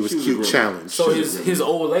say she was cute challenged. So his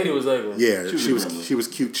old lady was ugly. Yeah, she was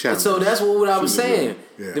cute challenged. So that's what I was saying.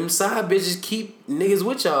 Yeah. Them side bitches keep niggas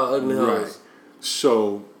with y'all ugly hoes.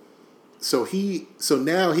 Right. So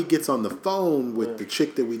now he gets on the phone with the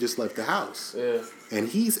chick that we just left the house. Yeah. And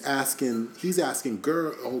he's asking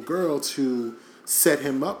old girl to set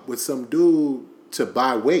him up with some dude to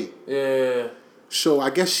buy weight. Yeah. So I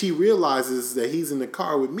guess she realizes that he's in the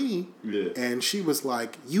car with me. Yeah. And she was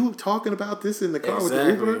like, "You talking about this in the car with the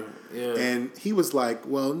Uber?" Yeah. And he was like,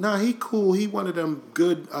 "Well, nah, he cool. He one of them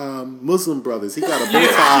good Muslim brothers. He got a bow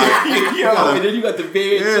tie. And then you got the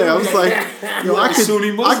beard. Yeah, I was like, yo, I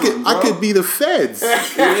could be the feds.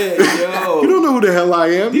 Yeah, yo. You don't know who the hell I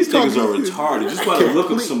am. These niggas are retarded. Just by the look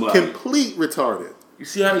of somebody. Complete retarded. You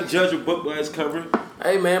see how he judge a book by its cover?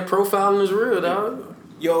 Hey man, profiling is real, dog.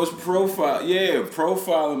 Yo, it's profile. Yeah,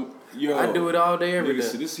 profiling. Yo, I do it all day, every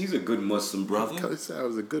day. He's a good Muslim brother. I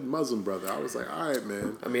was a good Muslim brother. I was like, all right,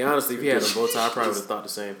 man. I mean, honestly, if he had a bow tie, I probably would have thought the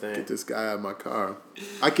same thing. Get this guy out of my car.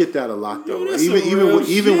 I get that a lot though. Yo,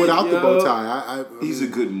 even without the bow tie, he's a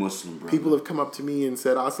good Muslim brother. People have come up to me and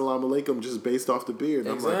said "Assalamu alaikum" just based off the beard.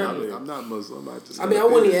 Exactly. I'm like, I'm not Muslim. I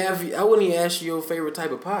wouldn't even ask you your favorite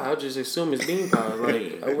type of pie. I'll just assume it's bean pie.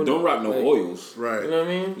 Like, don't rock no oils. Right. You know what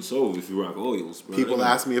I mean? It's over if you rock oils, bro. People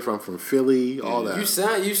ask me if I'm from Philly, all that. You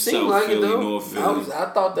seem South like Philly, it though. North Philly. I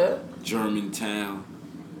thought that. Germantown.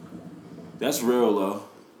 That's real though.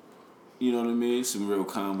 You know what I mean? Some real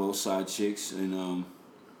combo side chicks and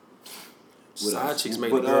Side chicks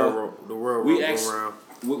make the world go around. We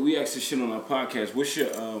asked this shit on our podcast. What's your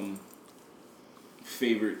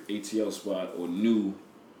favorite ATL spot or new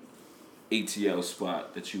ATL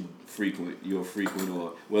spot that you're frequent,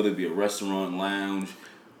 or whether it be a restaurant, lounge,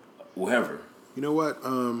 whatever? You know what?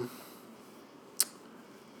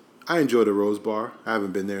 I enjoy the Rose Bar. I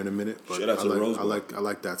haven't been there in a minute, but Shout out to the Rose Bar. I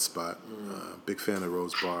like that spot. Big fan of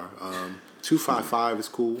Rose Bar. 255 is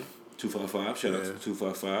cool. 255. Shout out to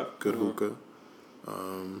 255. Good hookah.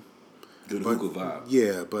 Good hookah vibe.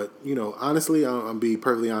 Yeah, but you know, honestly, I'm be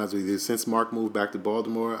perfectly honest with you. Since Mark moved back to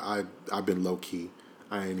Baltimore, I've been low key.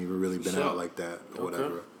 I ain't even really been out like that or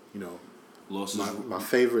whatever. You know, my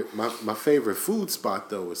favorite food spot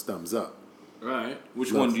though is Thumbs Up. All right.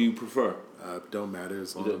 Which one do you prefer? Don't matter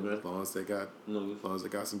as long as they got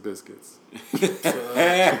some biscuits.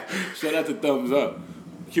 Shout out to Thumbs Up.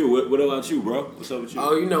 Q, what about you, bro? What's up with you?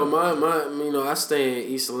 Oh, you know, I stay in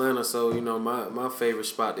East Atlanta, so you know my favorite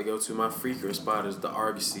spot to go to, my frequent spot is the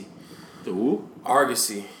Argosy. The who?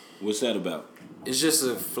 Argosy. What's that about? It's just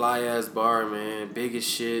a fly ass bar, man. Big as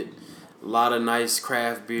shit. A lot of nice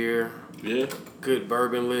craft beer. Yeah. Good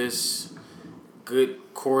bourbon lists. Good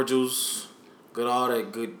cordials. Good all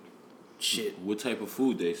that good shit. What type of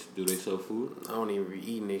food do they sell food? I don't even be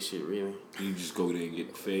eating that shit really. You just go there and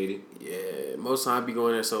get faded? Yeah. Most time I be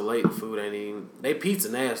going there so late the food ain't even. They pizza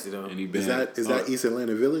nasty though. Is that East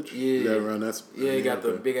Atlanta Village? Yeah. Is that around that? Yeah, you got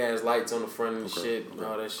the big ass lights on the front and shit and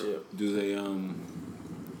all that shit. Do they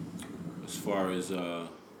as far as what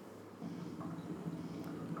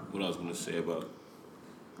I was gonna say about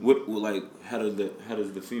what like how does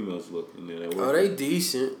the females look in there? Oh, they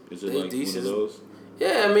decent. Is it like decent. One of those?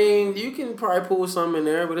 Yeah, I mean, you can probably pull something in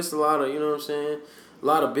there, but it's a lot of, you know what I'm saying? A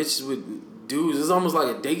lot of bitches with dudes. It's almost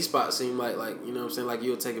like a date spot, seem like, you know what I'm saying? Like,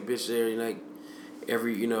 you'll take a bitch there and, like,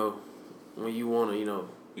 every, you know, when you want to, you know,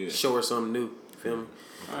 show her something new. Feel me?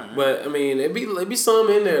 Right. But, I mean, it be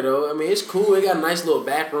something in there, though. I mean, it's cool. They got a nice little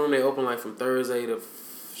back room. They open, like, from Thursday to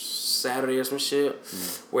Saturday or some shit,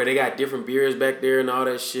 where they got different beers back there and all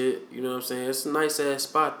that shit. You know what I'm saying? It's a nice-ass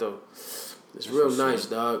spot, though. It's real nice,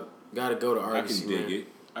 dog. Gotta go to Argosy, I can dig it.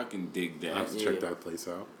 I can dig that. I have to check that place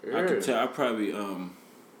out. Yeah. I can tell. I probably and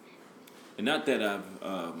not that I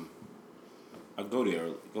go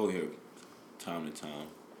here time to time,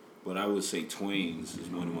 but I would say Twain's is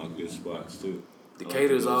one of my good spots too.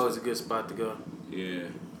 Decatur is always a good spot to go. Yeah,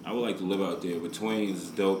 I would like to live out there, but Twain's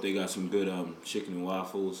is dope. They got some good chicken and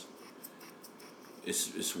waffles.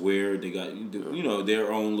 It's weird. They got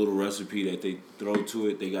their own little recipe that they throw to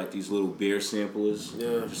it. They got these little beer samplers.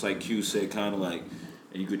 Yeah. Just like Q said, kind of like,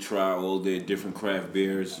 and you could try all their different craft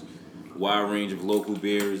beers, wide range of local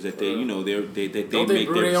beers that they make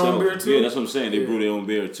brew their own beer too? Yeah, that's what I'm saying. They brew their own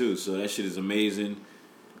beer too. So that shit is amazing.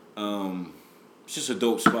 It's just a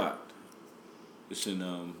dope spot. It's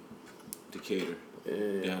in Decatur,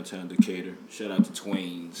 downtown Decatur. Shout out to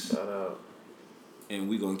Twain's. Shout out. And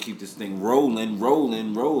we're gonna keep this thing rolling.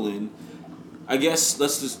 I guess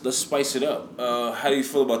let's spice it up. How do you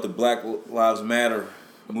feel about the Black Lives Matter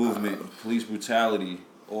movement, police brutality,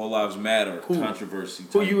 All Lives Matter controversy?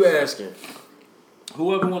 Who you asking?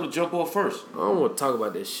 Whoever want to jump off first. I don't want to talk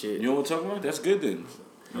about this shit. You don't want to talk about it? That's good then.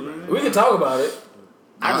 We can talk about it.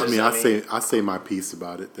 I say my piece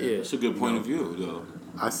about it. Then. Yeah, it's a good point of view though.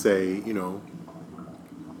 I say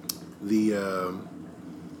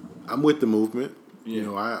I'm with the movement. Yeah. You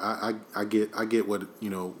know, I get what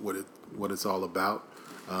what it's all about.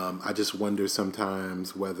 I just wonder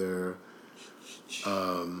sometimes whether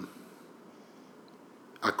I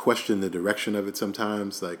question the direction of it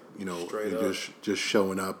sometimes. Like just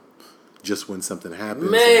showing up just when something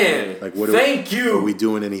happens. Man, like thank you. Are we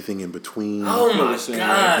doing anything in between? Oh my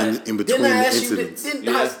God! In between the incidents. Didn't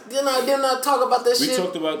I talk about that shit? We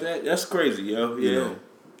talked about that. That's crazy, yo. Yeah. You know,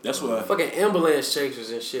 that's why fucking ambulance chasers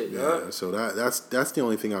and shit. Yeah, so that's the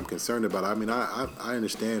only thing I'm concerned about. I mean, I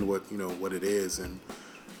understand what it is, and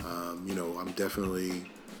I'm definitely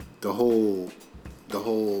the whole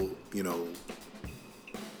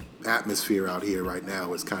atmosphere out here right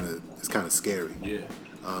now is kind of scary. Yeah.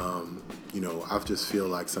 I just feel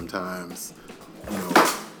like sometimes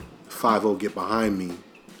 5-0 get behind me,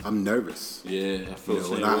 I'm nervous. Yeah, I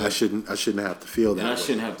feel and I shouldn't have to feel that way. I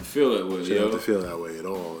shouldn't have to feel that way. Shouldn't have to feel that way at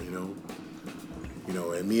all.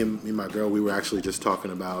 And me and my girl, we were actually just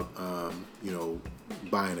talking about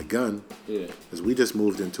buying a gun. Yeah. Because we just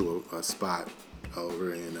moved into a spot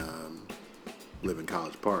over in live in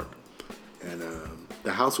College Park, and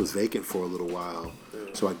the house was vacant for a little while.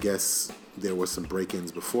 So I guess there were some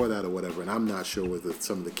break-ins before that or whatever, and I'm not sure whether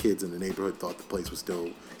some of the kids in the neighborhood thought the place was still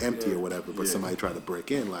empty or whatever, but somebody tried to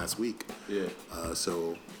break in last week. Yeah.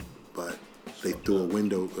 But They threw a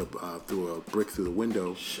window, threw a brick through the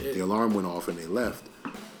window. Shit. The alarm went off and they left.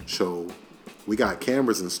 So we got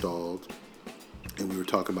cameras installed, and we were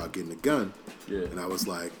talking about getting a gun. Yeah. And I was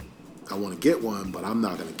like, I want to get one, but I'm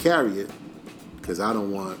not going to carry it because I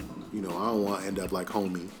don't want to end up like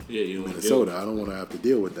homie in Minnesota. I don't want to have to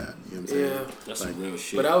deal with that. You know what I'm saying? Yeah. That's some real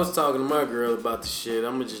shit. But I was talking to my girl about the shit.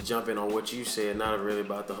 I'm going to just jump in on what you said, not really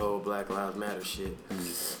about the whole Black Lives Matter shit.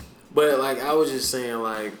 But, like, I was just saying,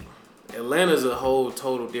 like, Atlanta's a whole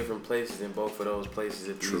total different places than both of those places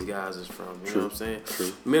that these guys is from. You know what I'm saying?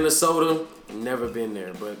 True. Minnesota, never been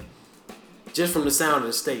there, but just from the sound of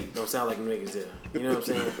the state, don't sound like niggas there. You know what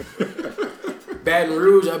I'm saying? Baton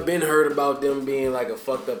Rouge, I've been heard about them being like a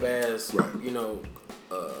fucked up ass,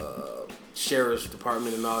 sheriff's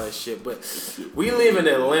department and all that shit. But we live in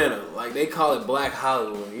Atlanta, like they call it Black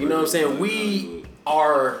Hollywood. You know what I'm saying?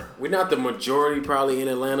 We're not the majority probably in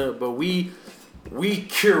Atlanta, but we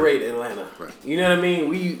curate Atlanta. Right. You know what I mean?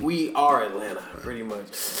 We are Atlanta, pretty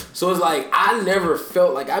much. So it's like, I never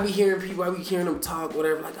felt like, I be hearing them talk,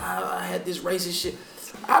 whatever, like, I had this racist shit.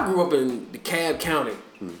 I grew up in DeKalb County,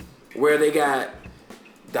 where they got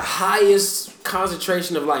the highest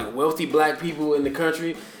concentration of, like, wealthy black people in the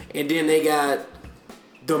country, and then they got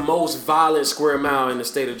the most violent square mile in the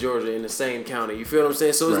state of Georgia in the same county. You feel what I'm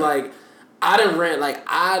saying? So it's like,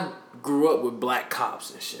 I grew up with black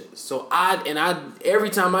cops and shit. So every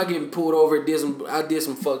time I get pulled over, I did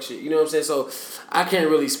some fuck shit. You know what I'm saying? So I can't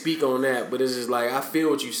really speak on that, but it's just like, I feel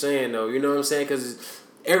what you're saying though. You know what I'm saying? Because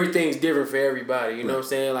everything's different for everybody. You know what I'm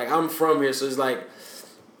saying? Like, I'm from here, so it's like,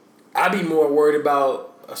 I be more worried about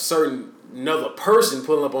another person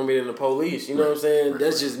pulling up on me than the police. You know what I'm saying?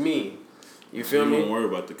 That's just me. You feel me? You don't worry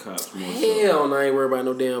about the cops more. Hell, no, I ain't worried about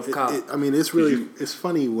no damn cop. It's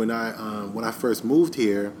funny when I first moved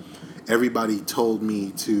here, everybody told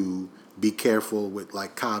me to be careful with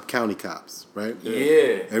like Cobb County cops, right?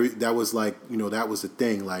 Yeah. That was like, that was the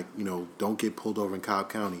thing, like, don't get pulled over in Cobb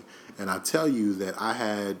County. And I tell you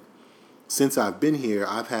that since I've been here,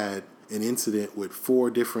 I've had an incident with 4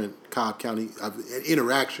 different Cobb County,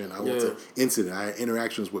 interaction. I won't say incident. I had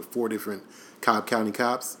interactions with 4 different Cobb County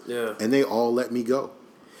cops. Yeah. And they all let me go.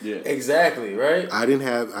 Yeah. Exactly, right?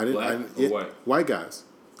 White? White guys.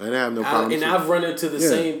 I didn't have no problem. And I've run into the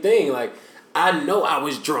same thing. Like, I know I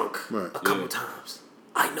was drunk a Right. couple times.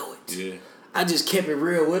 I know it. Yeah. I just kept it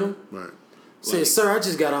real with him. Right. Said, sir, I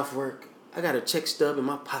just got off work. I got a check stub in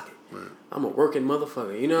my pocket. Right. I'm a working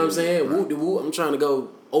motherfucker. You know what I'm saying? Right. Whoop-de-whoop. I'm trying to go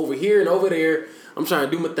over here and over there. I'm trying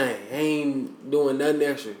to do my thing. I ain't doing nothing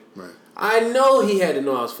extra. Right. I know he had to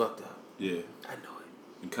know I was fucked up. Yeah. I know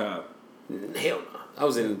it. In Cobb? Hell no. I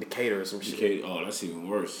was in Decatur or some shit. Oh, that's even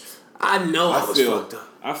worse. I know I was fucked up.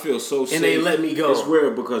 I feel so safe. And they let me go. It's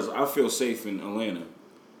weird because I feel safe in Atlanta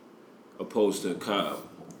opposed to Cobb.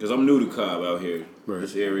 Because I'm new to Cobb out here. Right.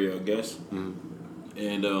 This area, I guess. Mm-hmm.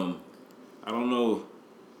 And I don't know.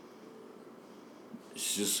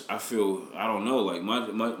 It's just, I don't know. Like,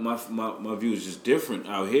 my view is just different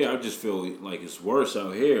out here. I just feel like it's worse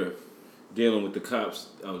out here dealing with the cops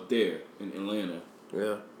out there in Atlanta.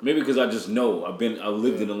 Yeah. Maybe because I just know. I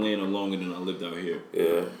lived in Atlanta longer than I lived out here.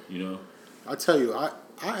 Yeah. You know? I tell you,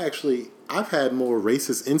 I've had more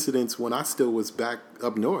racist incidents when I still was back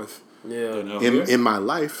up north. Yeah. In my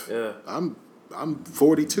life. Yeah. I'm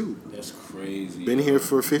 42. That's crazy. Been here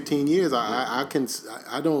for 15 years. I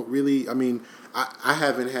don't really, I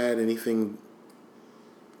haven't had anything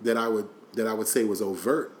that I would say was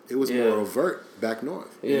overt. It was more overt back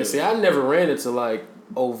north. Yeah, see, I never ran into like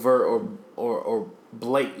overt or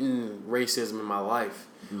blatant racism in my life,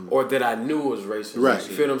 or that I knew was racist. Right.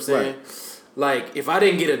 You feel what I'm saying? Right. Like, if I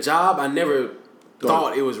didn't get a job, I never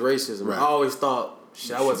thought it was racism. Right. I always thought,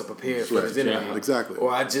 shit, I wasn't prepared for this interview. Exactly.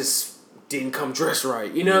 Or I just didn't come dressed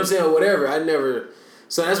right. You know what I'm saying? Or whatever. I never.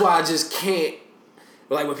 So that's why I just can't.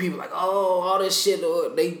 Like, when people like, oh, all this shit,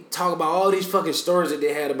 they talk about all these fucking stories that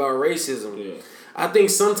they had about racism. Yeah. I think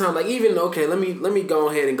sometimes, like, even, okay, let me go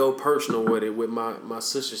ahead and go personal with it with my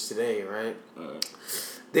sisters today, right?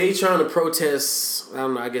 They trying to protest, I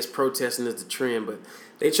don't know, I guess protesting is the trend, but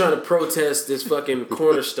they trying to protest this fucking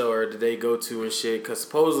corner store that they go to and shit, because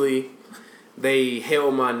supposedly they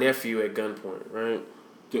held my nephew at gunpoint, right?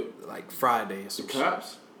 Like Friday or some shit. The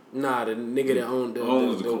cops? Nah, the nigga that owned the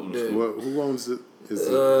corner store. Who owns it? Is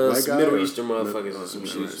it white guy Middle Eastern motherfuckers or some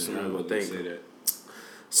shit. I think.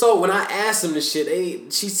 So when I asked him this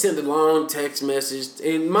shit, she sent a long text message,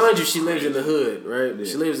 and mind you, she lives in the hood, right? Yeah.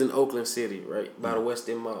 She lives in Oakland City, right, by the West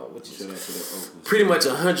End Mall, which is pretty much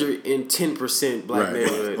 110% black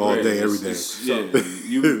neighborhood, all day, every day.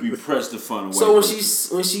 You would be pressed to find a white So when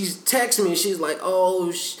person. she texts me, she's like,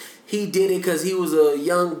 "Oh, he did it because he was a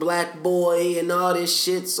young black boy and all this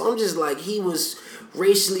shit." So I'm just like, he was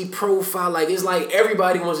racially profiled. Like it's like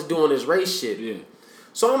everybody wants to do on this race shit. Yeah.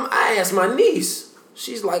 So I asked my niece.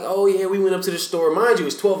 She's like, "Oh yeah, we went up to the store. Mind you,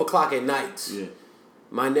 it's 12 o'clock at night. Yeah.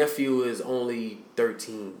 My nephew is only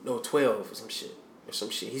 12 or some shit.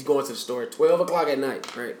 He's going to the store at 12 o'clock at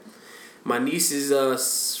night, right? My niece is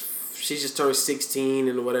she just turned 16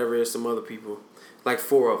 and whatever. There's some other people, like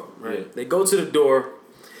 4 of them, right? Yeah. They go to the door.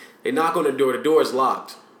 They knock on the door. The door is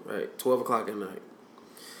locked, right? 12 o'clock at night.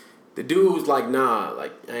 The dude was like, "Nah,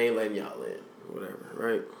 like I ain't letting y'all in, whatever,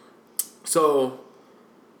 right?" So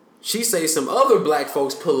she say some other black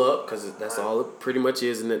folks pull up, because that's all it pretty much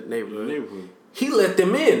is in the neighborhood. He let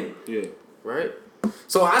them in. Yeah. Right?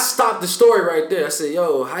 So I stopped the story right there. I said,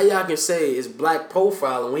 "Yo, how y'all can say it's black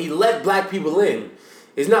profiling when he let black people in?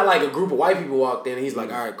 It's not like a group of white people walked in and he's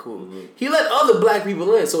like, all right, cool." Mm-hmm. He let other black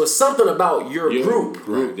people in. So it's something about your group.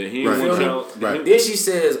 Right. Right. Then she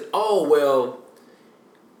says, "Oh, well,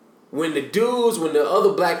 when the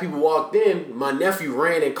other black people walked in, my nephew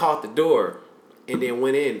ran and caught the door. And then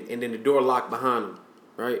went in, and then the door locked behind him,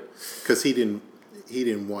 right? Because he didn't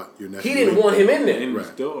want your nephew. He didn't want him in there. In his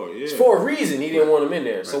door, yeah. It's for a reason he didn't want him in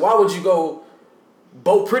there. Right. So why would you go,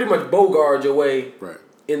 pretty much bogard your way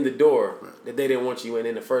in the door that they didn't want you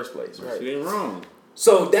in the first place, right? She ain't wrong.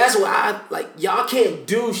 So that's why y'all can't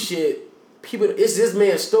do shit. People, it's this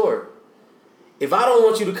man's store. If I don't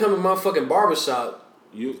want you to come in my fucking barbershop,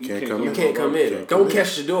 you can't come in. Don't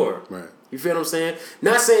catch the door. Right. You feel what I'm saying?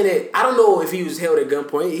 Not saying that, I don't know if he was held at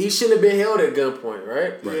gunpoint. He shouldn't have been held at gunpoint,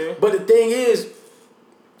 right? Yeah. But the thing is,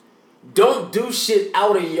 don't do shit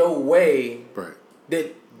out of your way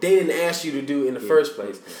that they didn't ask you to do in the first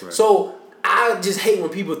place. Right. So I just hate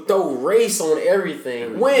when people throw race on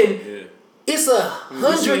everything when it's 110%.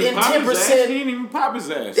 He didn't even pop his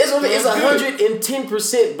ass. It's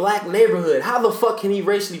 110% black neighborhood. How the fuck can he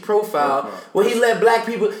racially profile when he let black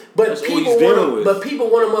people? But people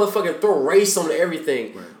want to motherfucking throw race on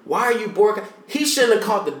everything. Right. Why are you boycotting? He shouldn't have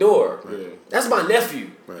caught the door. Right. That's my nephew.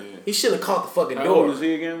 Right. He shouldn't have caught the fucking door. How old is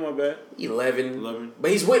he again? My bad. 11.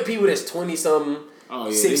 But he's with people that's 20 something,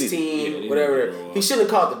 16, whatever. He shouldn't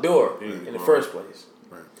have caught the door in the first place.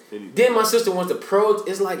 Right. Then my sister wants to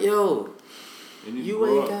it's like, yo, you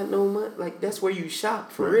ain't got no money. Like, that's where you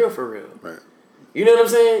shop. For real. Right. You know what I'm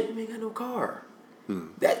saying? You ain't got no car.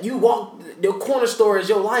 That you walk, the corner store is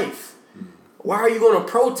your life. Why are you going to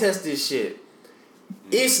protest this shit?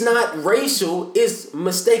 It's not racial. It's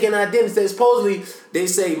mistaken identity. Supposedly, they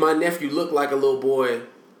say my nephew looked like a little boy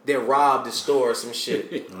that robbed the store or some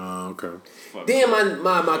shit. Oh, okay. Then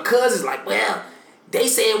my cousin's like, well, they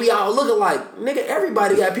saying we all look alike. Nigga,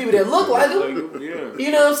 everybody got people that look like him. Yeah.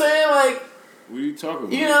 You know what I'm saying? Like, what are you talking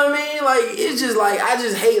about? You know what I mean? Like, it's just like, I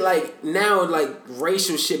just hate, like, now, like,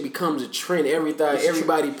 racial shit becomes a trend.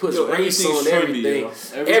 Everybody puts race on everything.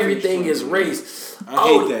 Everything is race. I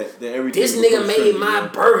hate that everything. This nigga made my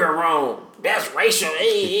burger wrong. That's racial.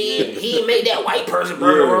 He made that white person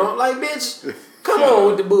burger wrong. Like, bitch, come on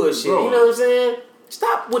with the bullshit. Bro. You know what I'm saying?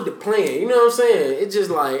 Stop with the plan. You know what I'm saying? It's just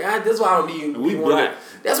like, that's why I don't even be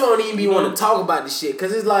want to talk about this shit.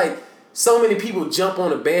 Because it's like, so many people jump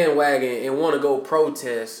on a bandwagon and want to go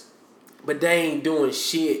protest, but they ain't doing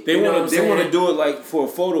shit. They want to do it like for a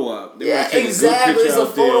photo op. Exactly. It's a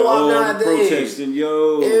photo op nowadays. Protesting,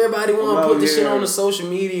 yo. Everybody want to put this shit on the social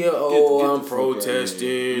media. I'm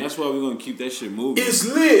protesting. That's why we're gonna keep that shit moving. It's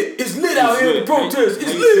lit. It's lit out here to protest.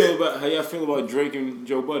 It's lit. How y'all feel about Drake and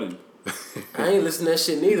Joe Budden? I ain't listen to that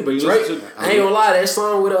shit neither, but Drake, I ain't gonna lie, that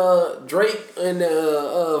song with Drake and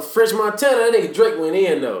French Montana, that nigga Drake went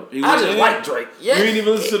in though. I just like Drake. Yeah. You ain't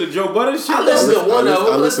even listen to the Joe Budden shit? I listen to one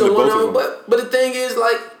of them. But the thing is,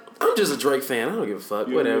 like, I'm just a Drake fan. I don't give a fuck.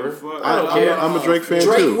 Whatever. I don't care. I'm a Drake fan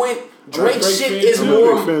too. Drake shit is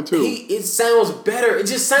more. It sounds better. It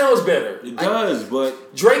just sounds better. It does,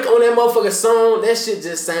 but Drake on that motherfucking song, that shit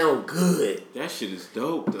just sound good. That shit is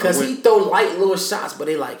dope. Because he throw light little shots, but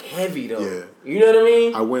they like heavy though. Yeah. You know what I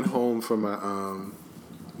mean? I went home for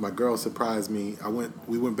my girl surprised me.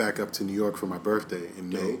 We went back up to New York for my birthday in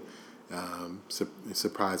May. It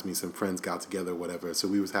surprised me. Some friends got together or whatever. So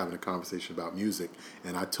we was having a conversation about music,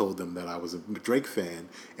 and I told them that I was a Drake fan,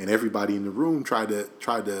 and everybody in the room tried to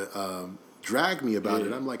drag me about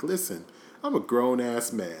it. I'm like, listen, I'm a grown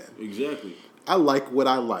ass man. Exactly. I like what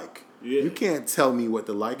I like. Yeah. You can't tell me what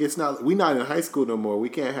to like. It's not. We're not in high school no more. We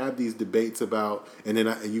can't have these debates about, and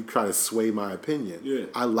then you try to sway my opinion. Yeah.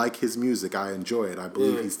 I like his music. I enjoy it. I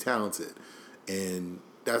believe he's talented, and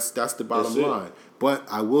that's the bottom line. But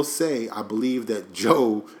I will say, I believe that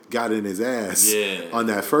Joe got in his ass on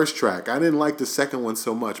that first track. I didn't like the second one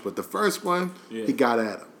so much, but the first one, he got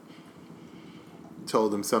at him.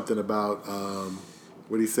 Told him something about.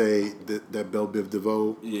 What did he say? That Belle Biv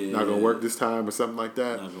DeVoe not gonna work this time or something like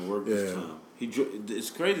that. Not gonna work this time. It's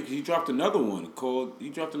crazy because he dropped another one.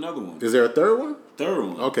 Is there a third one? Third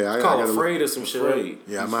one. Okay, I got Afraid or some shit. Right?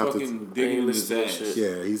 Yeah, I'm out to digging in his ass. Shit.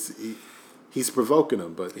 Yeah, he's provoking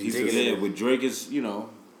him, but he's with Drake is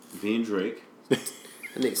being Drake. That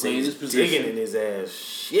nigga saying he's digging in his ass.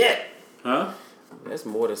 Shit. Huh? That's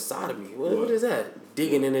more than sodomy. What is that?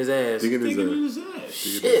 Digging in his ass. Digging in his ass.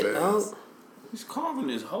 Shit, dog. He's carving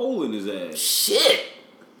his hole in his ass. Shit.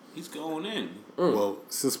 He's going in. Well,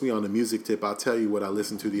 since we on the music tip, I'll tell you what I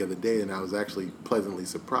listened to the other day, and I was actually pleasantly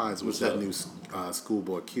surprised with that new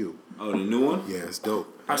Schoolboy Q. Oh, the new one? Yeah, it's dope.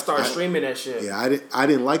 I started streaming that shit. Yeah, I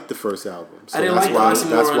didn't like the first album. So I didn't like that's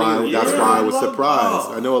why I was surprised.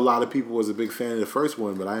 Oh. I know a lot of people was a big fan of the first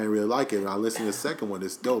one, but I didn't really like it. And I listened to the second one.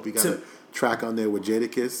 It's dope. He got a track on there with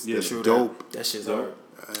Jadakiss. Yeah, that's dope. That shit's hard.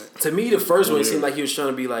 To me, the first one seemed like he was trying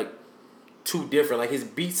to be like too different. Like his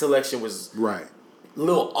beat selection was right. A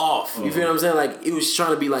little off. You feel what I'm saying? Like it was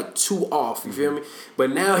trying to be like too off. You feel me? But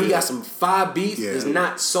now he got some 5 beats. It's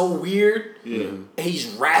not so weird. Yeah. And he's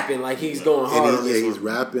rapping like he's going hard. And he's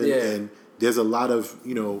rapping and there's a lot of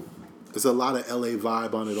there's a lot of LA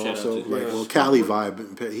vibe on it also. Cali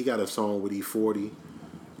vibe. He got a song with E40.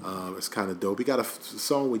 It's kind of dope. He got a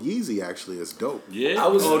song with Yeezy actually. It's dope. Yeah. I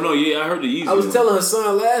heard the Yeezy. I was telling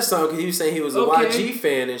Hassan last time because he was saying he was a YG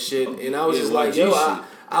fan and shit, and I was just like, yo,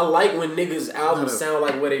 I like when niggas' albums sound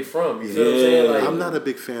like where they from. You feel what I'm saying? Like, I'm not a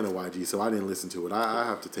big fan of YG, so I didn't listen to it. I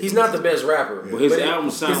have to take. He's not the best rapper, but his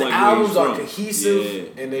albums sound like albums are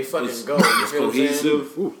cohesive and they fucking go. You feel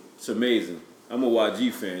cohesive. What I'm saying? It's amazing. I'm a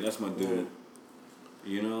YG fan. That's my dude.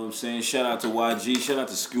 You know what I'm saying? Shout out to YG. Shout out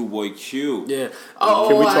to Schoolboy Q. Yeah.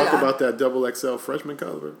 Can we talk about that XXL freshman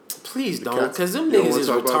cover? Please don't, because them niggas is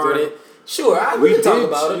retarded. Sure, we can talk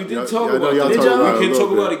about it. We did talk about it. We can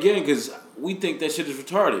talk about it again because we think that shit is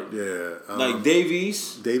retarded. Yeah. Like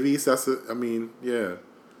Davies. Davies, Yachty was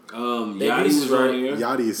on here.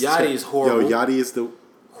 Yachty is horrible. Yo, Yachty is the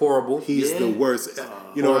horrible. He's the worst.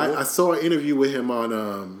 I saw an interview with him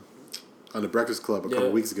on the Breakfast Club a couple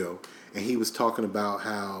weeks ago, and he was talking about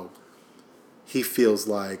how he feels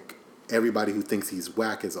like everybody who thinks he's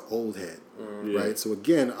whack is an old head, right? So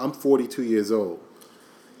again, I'm 42 years old,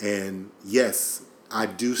 and yes, I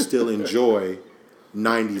do still enjoy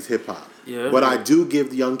 90s hip hop. Yeah. But I do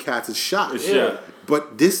give the young cats a shot.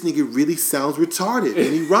 But this nigga really sounds retarded,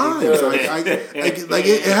 and he rhymes.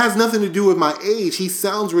 It has nothing to do with my age. He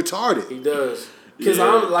sounds retarded. He does. Because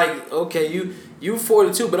I'm like, okay, you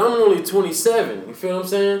 42, but I'm only 27. You feel what I'm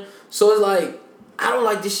saying? So it's like, I don't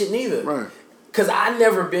like this shit neither. Right. Because I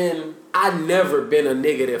never been a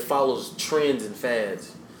nigga that follows trends and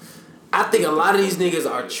fads. I think a lot of these niggas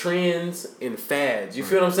are trends and fads. You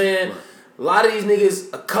feel what I'm saying? Right. A lot of these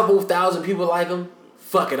niggas, a couple thousand people like them.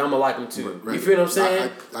 Fuck it, I'ma like them too. Right. You feel what I'm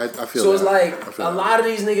saying? I feel so that. It's like a lot of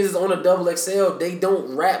these niggas is on a XXL. They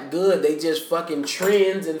don't rap good. They just fucking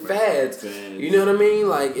trends and fads. You know what I mean?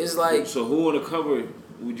 Like it's like. So who on the cover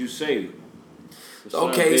would you say?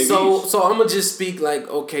 Okay, so I'm gonna just speak like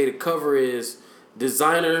the cover is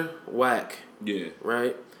Designer whack. Yeah.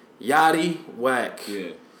 Right. Yachty whack. Yeah.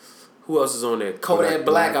 Who else is on there? Kodak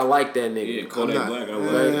Black. I like that nigga. Yeah, Kodak Black. I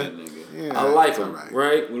like that nigga. Yeah, I like him,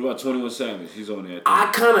 right? What about 21 Savage? He's on there.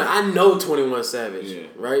 I know 21 Savage,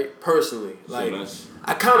 right? Personally, like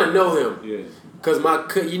I kind of know him, Cause I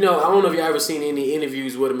don't know if you ever seen any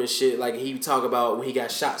interviews with him and shit. Like he talk about when he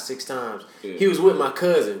got shot 6 times. Yeah. He was with my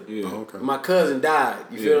cousin. Yeah. Oh, okay. My cousin died.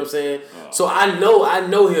 You feel what I'm saying? So I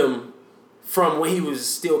know him from when he was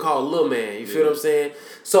still called Lil Man. You feel what I'm saying?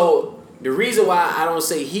 So the reason why I don't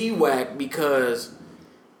say he whack because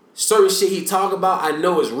certain shit he talk about, I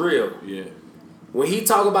know is real. Yeah. When he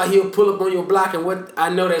talk about he'll pull up on your block and what, I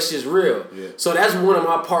know that shit's real. Yeah. So that's one of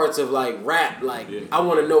my parts of like rap. Like I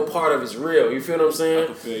want to know part of it's real. You feel what I'm saying? I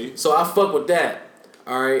can feel you. So I fuck with that.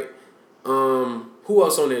 All right. Who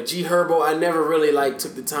else on there? G Herbo. I never really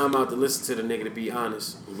took the time out to listen to the nigga, to be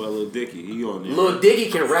honest. What about Lil Dicky? He on there. Lil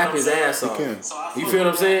Dicky can rap his ass off. He can. You feel what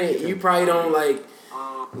I'm saying? You probably don't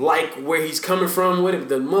like where he's coming from with it.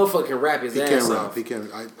 The motherfucker can rap his ass off. He can.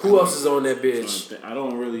 Who else is on that bitch? I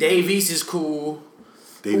don't really. Davies is cool.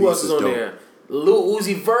 Davies Who else is on dope. there? Lil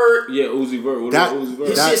Uzi Vert. Yeah, Uzi Vert. What about Uzi Vert?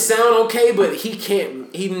 His shit sound okay, but he can't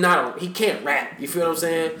rap. You feel what I'm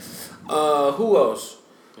saying? Who else?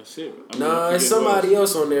 That's it. It's somebody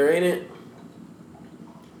else on there, ain't it?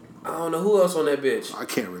 I don't know who else on that bitch. I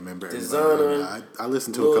can't remember. Designer. I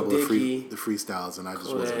listened to a couple of the freestyles and I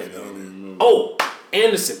just wasn't feeling it. Oh,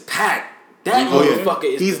 Anderson .Paak. That motherfucker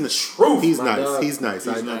is the truth. He's nice. Dog. He's nice.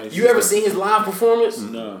 You ever seen his live performance?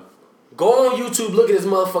 No. Go on YouTube, look at this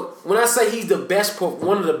motherfucker. When I say he's the best,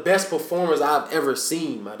 one of the best performers I've ever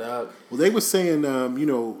seen, my dog. Well, they were saying,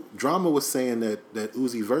 Drama was saying that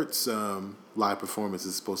Uzi Vert's live performance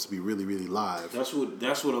is supposed to be really, really live. That's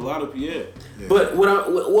what a lot of yeah. But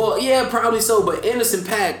probably so. But Anderson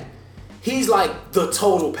 .Paak, he's like the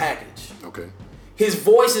total package. Okay. His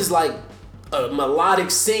voice is like a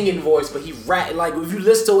melodic singing voice, but he rap like if you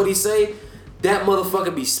listen to what he say, that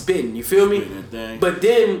motherfucker be spitting. You feel me? But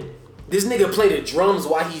then this nigga play the drums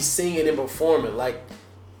while he's singing and performing. Like,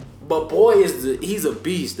 but boy he's a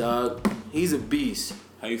beast, dog. He's a beast.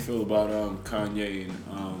 How you feel about Kanye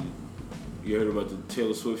and you heard about the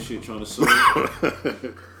Taylor Swift shit trying to sue?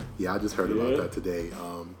 Yeah, I just heard about that today.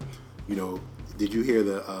 Did you hear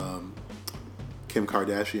the Kim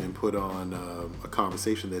Kardashian put on a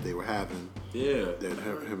conversation that they were having? Yeah. That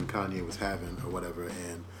him and Kanye was having or whatever.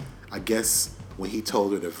 And I guess when he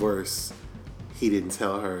told her the verse, he didn't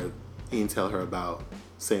tell her about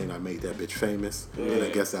saying I made that bitch famous. Yeah. And I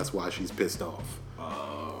guess that's why she's pissed off.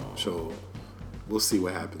 Oh. So we'll see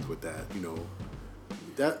what happens with that.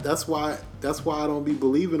 That's why I don't be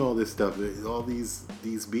believing all this stuff. All these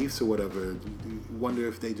beefs or whatever. You wonder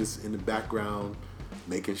if they just in the background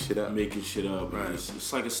making shit up. Right.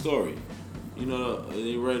 It's like a story.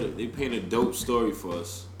 They paint a dope story for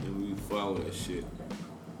us and we follow that shit.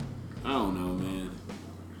 I don't know, man.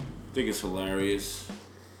 I think it's hilarious.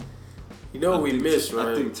 You know what we missed, right?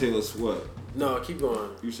 I think Taylor Swift. No, keep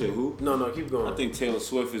going. You said who? No, keep going. I think Taylor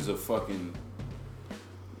Swift is a fucking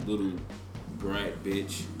little brat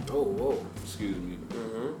bitch. Oh, whoa. Excuse me.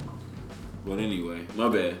 But anyway, my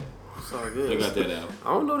bad. It's all good. I got that out.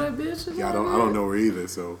 I don't know that bitch. Yeah, I don't know her either,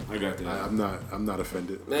 so I got that out. I'm not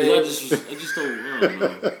offended. Man, I just don't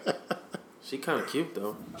know. She kind of cute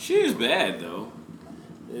though. She is bad though.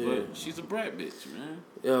 Yeah. But she's a brat bitch, man.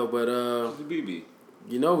 Yo, but she's a BB.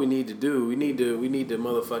 You know what we need to do? We need to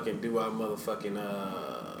motherfucking do our motherfucking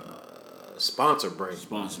sponsor break.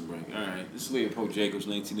 All right. This is Leopold Jacobs,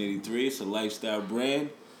 1983. It's a lifestyle brand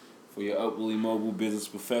for your upwardly mobile business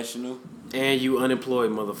professional. And you unemployed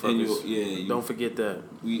motherfuckers. And don't forget that.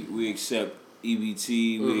 We accept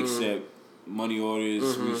EBT. We accept money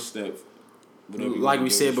orders. We accept whatever. Like we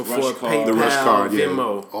said before, PayPal, the rush card,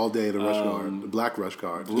 Venmo. All day the rush card, the black rush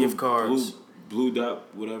card, gift cards. Blue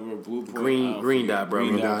dot, whatever, blue point. Green dot, bro.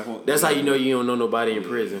 Green dot. That's how you know you don't know nobody in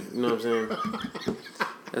prison. You know what I'm saying?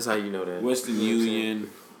 That's how you know that. Western Union.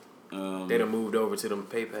 They done moved over to them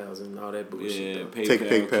PayPals and all that bullshit. Yeah, PayPal,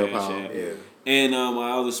 take PayPal. Yeah. And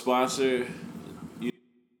my other sponsor. Yeah.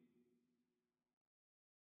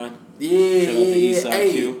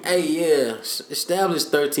 Hey, established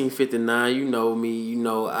 1359. You know me.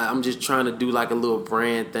 I'm just trying to do like a little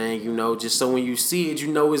brand thing. Just so when you see it,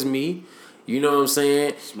 it's me. You know what I'm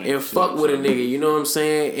saying? And fuck with a nigga. You know what I'm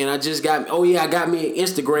saying? And I just got. I got me an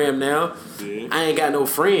Instagram now. Yeah. I ain't got no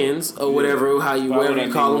friends or whatever. Whatever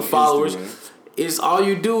you call them, followers. It's all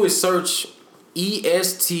you do is search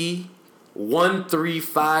EST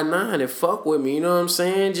 1359 and fuck with me, you know what I'm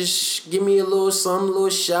saying? Just give me a little something, a little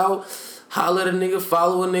shout, holler at a nigga,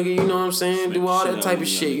 follow a nigga, you know what I'm saying? Do all that type of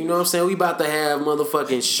shit, you know what I'm saying? We about to have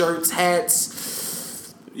motherfucking shirts,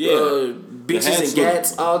 hats, bitches and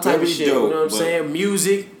gats, all type of shit, you know what I'm saying?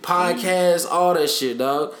 Music, podcasts, all that shit,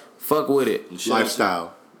 dog. Fuck with it.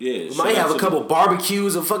 Lifestyle. Yeah, we might have a couple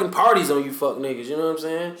barbecues or fucking parties on you fuck niggas, you know what I'm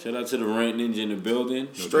saying? Shout out to the Rant Ninja in the building.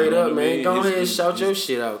 Straight up, man. Go ahead and shout your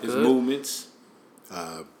shit out, his movements.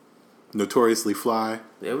 Notoriously Fly.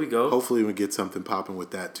 There we go. Hopefully we get something popping with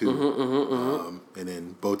that too. And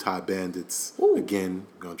then Bowtie Bandits, again,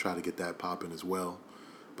 going to try to get that popping as well.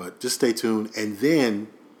 But just stay tuned. And then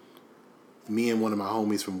me and one of my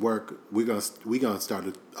homies from work, we're gonna start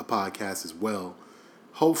a podcast as well.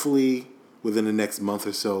 Hopefully within the next month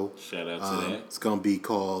or so. Shout out to that. It's gonna be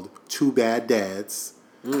called Two Bad Dads.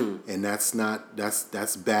 And that's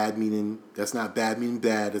bad meaning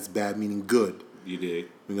bad, it's bad meaning good. You dig.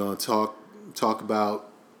 We're gonna talk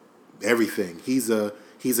about everything. He's a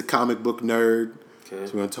comic book nerd. Okay.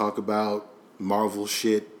 So we're gonna talk about Marvel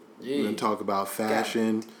shit. Yeah. We're gonna talk about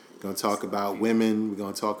fashion. We're gonna talk about women. We're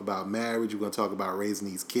gonna talk about marriage. We're gonna talk about raising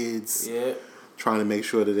these kids. Yeah. trying to make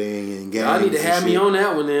sure that they ain't in gangs. I need to have me on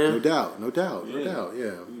that one, then. No doubt.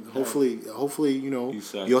 Yeah. Hopefully,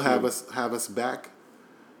 you'll have us back.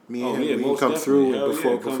 Me and him, we can come through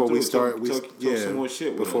before we start.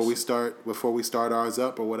 Before we start ours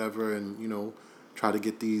up or whatever, and try to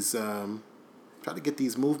get these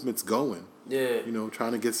movements going. Yeah.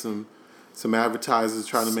 Trying to get some advertisers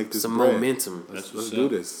trying to make this some bread. momentum. Let's do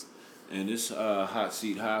this. And this Hot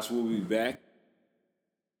Seat House will be back.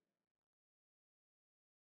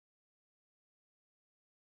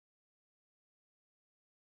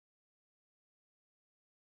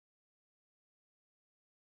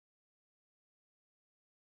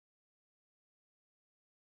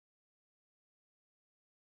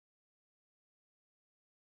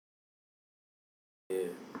 Yeah,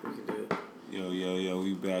 we can do it. Yo,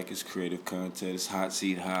 we back. It's creative content. It's Hot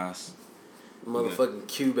Seat House. Motherfucking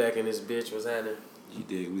Q back in this bitch. What's happening? You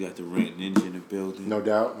did. We got the Rant Ninja in the building. No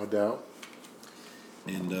doubt.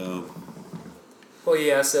 And oh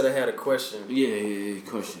yeah, I said I had a question. Yeah,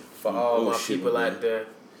 question. For all my people out there.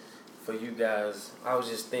 For you guys. I was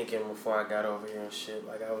just thinking before I got over here and shit.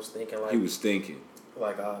 Like I was thinking like he was thinking.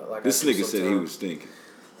 Like this nigga said he was thinking.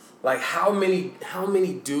 Like how many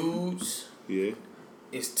dudes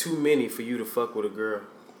is too many for you to fuck with a girl?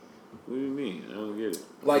 What do you mean? I don't get it.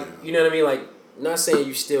 Like, you know what I mean? Like, not saying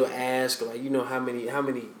you still ask, like, how many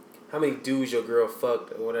dudes your girl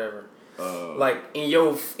fucked or whatever. Like in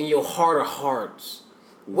your heart of hearts,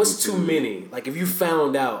 what's too many? Like if you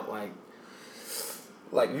found out, like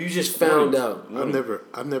if you just found out.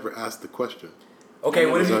 I've never asked the question. Okay,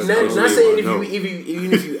 what if you not saying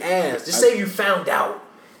even if you asked, just say you found out.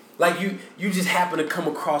 Like you just happen to come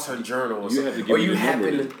across her journal or something. You have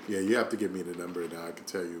to you have to give me the number and I can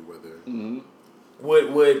tell you whether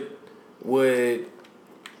would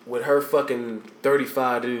her fucking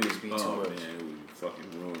 35 dudes be too much? Man, it would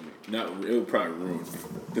fucking ruin me. It would probably ruin me.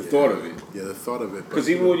 The thought of it. Yeah, the thought of it. Because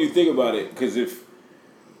even when you think about it,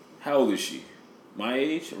 how old is she? My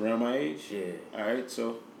age? Around my age? Yeah. All right,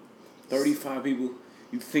 so 35 people.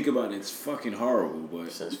 You think about it, it's fucking horrible,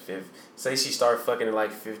 but since say she started fucking at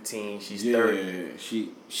like 15, she's 30. Yeah,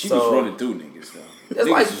 she was running through niggas though. It's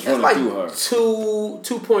like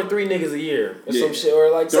 2.3 niggas a year or some shit or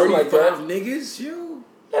like something like that. 35 niggas, yo.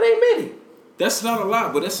 That ain't many. That's not a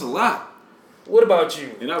lot, but that's a lot. What about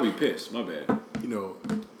you? And I'll be pissed. My bad.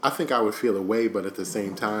 I think I would feel a way, but at the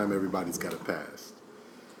same time, everybody's got a past.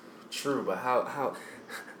 True, but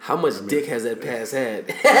how much dick has that past had?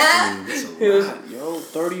 It's a lot, yo.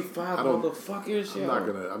 35 motherfuckers, yo. I'm not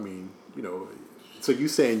gonna. So you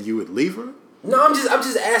saying you would leave her? No, I'm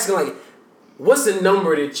just asking. Like, what's the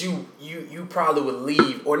number that you probably would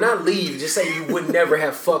leave or not leave? Just say you would never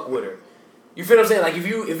have fucked with her. You feel what I'm saying? Like if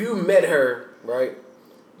you met her, right?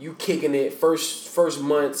 You kicking it first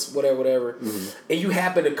months, whatever, and you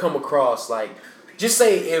happen to come across like, just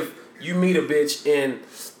say if you meet a bitch and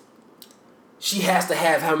she has to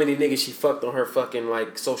have how many niggas she fucked on her fucking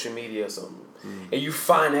like social media or something. And you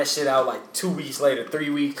find that shit out like 2 weeks later,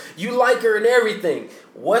 3 weeks. You like her and everything.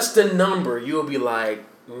 What's the number? You'll be like,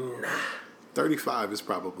 nah. 35 is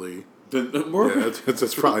probably the number. Yeah,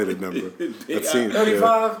 that's probably the number.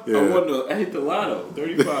 35. Yeah. I hit the lotto.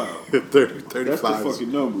 35. 35. That's the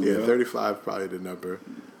fucking number. Yeah, yo. 35 is probably the number.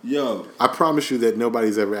 Yo, I promise you that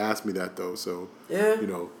nobody's ever asked me that though. So yeah,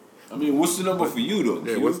 I mean, what's the number for you though?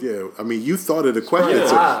 Yeah, I mean, you thought of the question,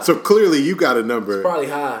 high. so clearly you got a number. It's probably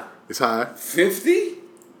high. It's high. 50?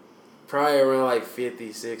 Probably around like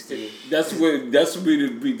 50, 60. That's be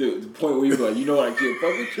the point where you're like, you know what, I can't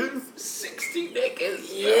fuck with you. 60 niggas.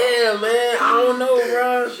 Yeah, man. I don't know,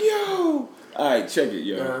 bro. Yo. All right, check it,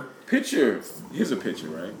 yo. Uh-huh. Here's a picture,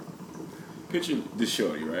 right? Picture the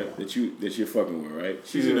shorty, right? That you're fucking with, right?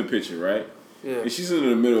 She's in the picture, right? Yeah. And she's in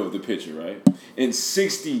the middle of the picture, right? And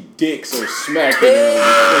 60 dicks are smacking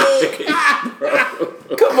her.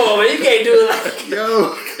 Come on, man. You can't do it like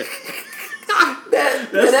Yo.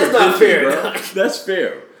 That's not fair, bro. That's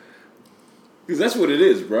fair. Because that's what it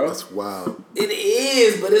is, bro. That's wild. It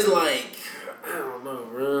is, but it's like, I don't know,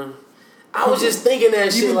 bro. I was just thinking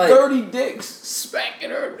that shit like 30 dicks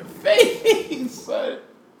smacking her in the face, son.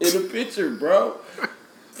 In the picture, bro.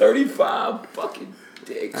 35 fucking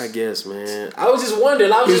dicks. I guess, man. I was just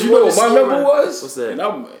wondering. You know what my number was? What's that? And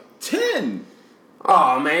I'm 10.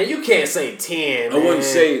 Oh, man, you can't say 10, man. I wouldn't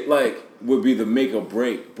say, would be the make or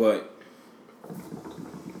break, but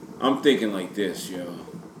I'm thinking like this, yo.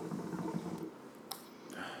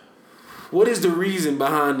 What is the reason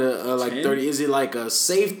behind the 30? Is it like a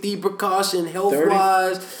safety precaution,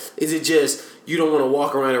 health-wise? Is it just you don't want to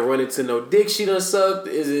walk around and run into no dick she done sucked?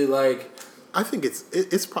 Is it like... I think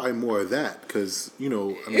it's probably more of that because I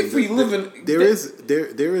mean, if we live in there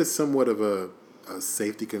is somewhat of a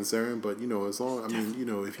safety concern, but as long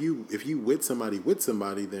if you with somebody,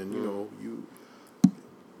 then you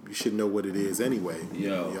should know what it is anyway.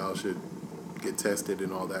 Y'all should get tested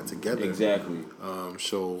and all that together. Exactly.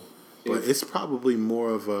 But it's probably more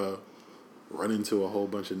of a run into a whole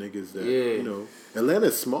bunch of niggas that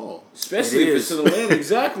Atlanta's small. Especially if it's in Atlanta,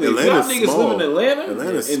 exactly. Atlanta's if y'all niggas small. live in Atlanta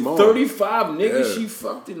Atlanta's and small. 35 niggas she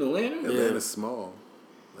fucked in Atlanta. Atlanta's small.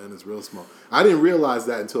 Atlanta's real small. I didn't realize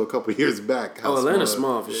that until a couple of years back. Atlanta's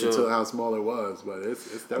small for sure. Until how small it was, but it's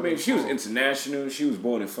definitely I mean, she small. was international. She was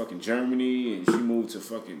born in fucking Germany, and she moved to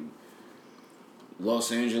fucking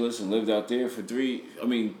Los Angeles and lived out there for 3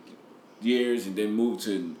 years, and then moved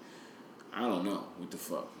to I don't know what the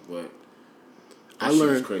fuck, but I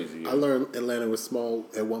learned crazy. I learned Atlanta was small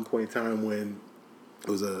at one point in time when it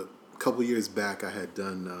was a couple years back. I had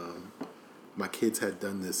done my kids had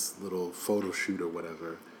done this little photo shoot or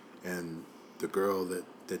whatever, and the girl that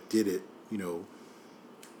did it,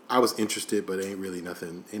 I was interested, but ain't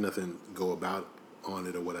nothing go about on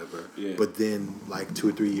it or whatever. Yeah. But then, like 2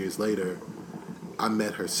 or 3 years later, I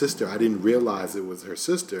met her sister. I didn't realize it was her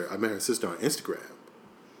sister. I met her sister on Instagram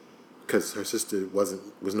because her sister was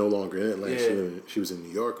no longer in Atlanta. Yeah. She was in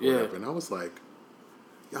New York or whatever. And I was like,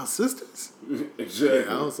 y'all sisters? Exactly.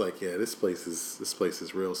 Yeah, I was like, this place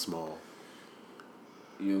is real small.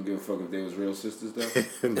 You don't give a fuck if they was real sisters though?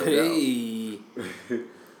 No doubt.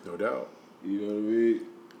 No doubt. You know what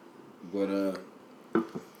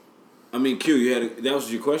I mean? But Q, that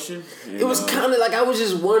was your question? And, it was kind of like I was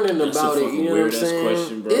just wondering about it. You know what I'm saying?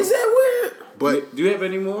 Question, bro. Is that weird? But do you have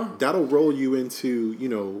any more? That'll roll you into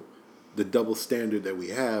the double standard that we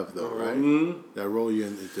have, though, right? Mm-hmm. That roll you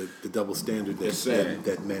into the double standard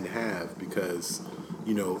that men have because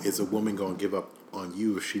is a woman gonna give up on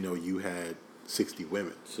you if she know you had 60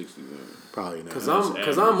 women? 60 women. Probably not. Cause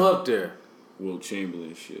I'm up there. Will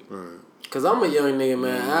Chamberlain shit. Right. Cause I'm a young nigga,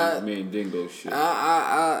 man. Man, dingo shit.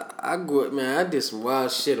 I grew up, man. I did some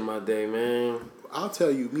wild shit in my day, man. I'll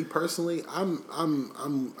tell you, me personally, I'm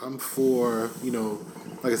for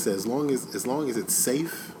like I said, as long as it's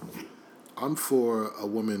safe, I'm for a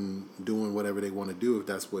woman doing whatever they want to do if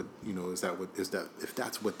that's what if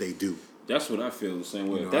that's what they do. That's what I feel the same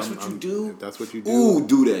way. If that's what you do. If that's what you do. Ooh,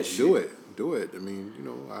 do that shit. Do it. I mean,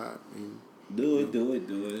 Do it.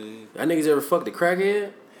 Y'all niggas ever fucked a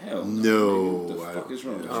crackhead? Hell no. What the fuck is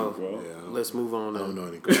wrong with you, bro? Yeah, let's move on. I don't know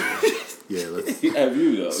any crackheads. Yeah, let's. Have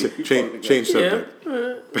you though? Change subject.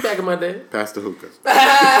 Yeah, back in my day. Pass the hookah.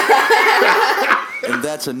 And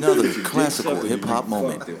that's another classical hip hop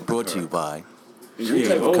moment brought to you by. What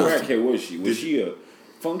type of crackhead was she? Was she a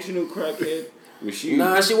functional crackhead? Was she?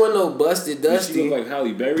 Nah, she wasn't no busted dusty. Did she look like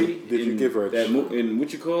Halle Berry? Did you give her and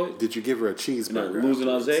what you call it? Did you give her a cheeseburger? Losing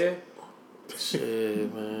Isaiah?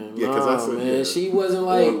 Shit, man. Yeah, because man, she wasn't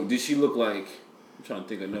like. Or did she look like? I'm trying to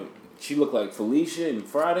think of no. She looked like Felicia in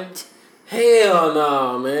Friday. Hell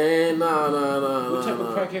no, man. No. What type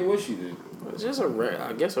of crackhead was she then? Just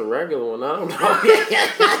I guess a regular one. I don't know.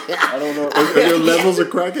 I don't know. Are there levels of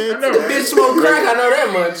crackhead? The bitch smoked crack. I know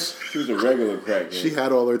that much. She was a regular crackhead. She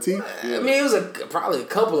had all her teeth. Yeah. I mean, it was probably a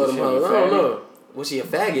couple of them. I don't know. Was she a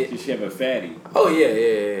faggot? Did she have a fatty? Oh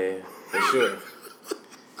yeah. For sure.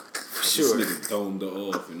 This nigga domed her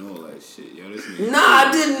off and all that shit. Yo, this nigga. Nah,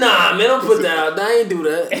 I did not, man. Don't put that out. I ain't do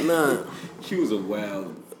that. Nah. She was a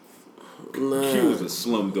wild. Nah. She was a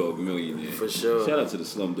slumdog millionaire. For sure. Shout out to the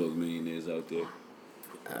slumdog millionaires out there.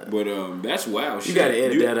 But that's wild shit. You gotta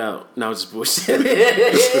edit that out. No, just bullshit.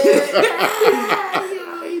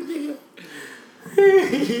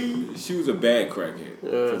 She was a bad crackhead,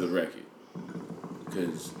 for the record.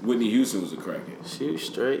 Because Whitney Houston was a crackhead. She was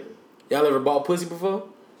straight. Y'all ever bought pussy before?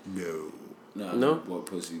 No. Nah, I never bought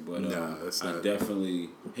pussy, but that's not. I definitely.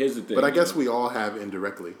 Here's the thing. But I guess we all have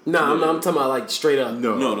indirectly. Nah, I'm talking about like straight up.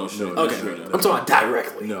 No, shit. Okay, I'm talking about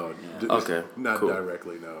directly. No. Okay, not cool.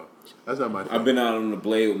 directly. No, that's not my thing. I've been out on the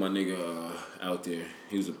blade with my nigga out there.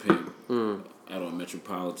 He was a pimp. Out on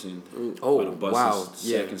Metropolitan. Oh, by the buses, wow.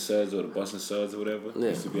 Second Suds or the Bus and Suds or whatever. Yeah.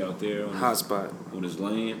 Used to be out there on hot spot on his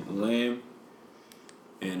lamb.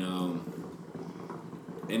 And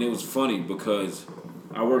it was funny because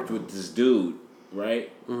I worked with this dude, right?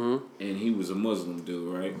 Mm-hmm. And he was a Muslim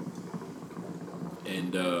dude, right?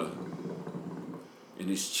 And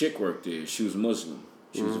this chick worked there. She was Muslim.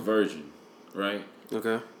 She was a virgin, right?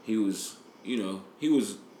 Okay. He was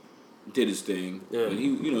did his thing. Yeah. But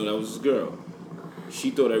he, that was his girl. She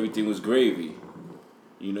thought everything was gravy.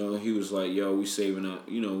 He was like, yo, we saving up,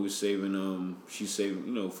 she's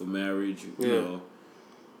saving, for marriage,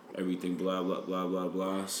 everything, blah, blah, blah, blah,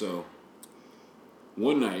 blah. So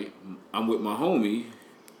one night, I'm with my homie.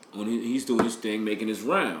 He's doing his thing, making his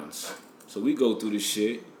rounds. So we go through this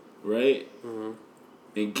shit, right? Mm-hmm.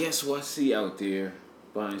 And guess what I see out there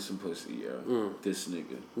buying some pussy, yo? This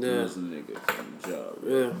nigga. Yeah. Was a nigga from the job.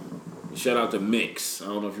 Yeah. Shout out to Mix. I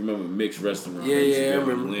don't know if you remember Mix Restaurant. Yeah, I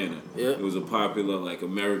remember. In Atlanta. Yeah. It was a popular, like,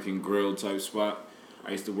 American grill type spot.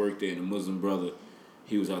 I used to work there, and a Muslim brother,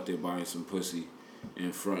 he was out there buying some pussy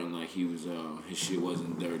and fronting like he was, his shit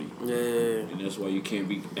wasn't dirty. Yeah. And that's why you can't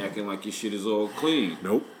be acting like your shit is all clean.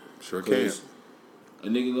 Nope. Sure can't. A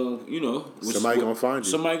nigga gonna, you know. Somebody gonna find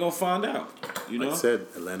you. Somebody gonna find out. You know? Like I said,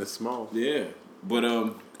 Atlanta's small. Yeah. But,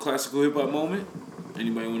 classical hip hop moment.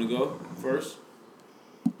 Anybody wanna go first?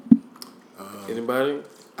 Anybody?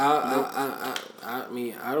 I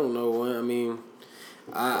mean, I don't know when. I mean,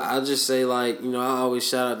 I just say, like, you know, I always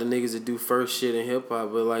shout out the niggas that do first shit in hip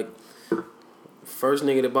hop, but like, first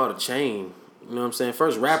nigga that bought a chain. You know what I'm saying?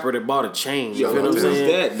 First rapper that bought a chain. You feel what I'm saying?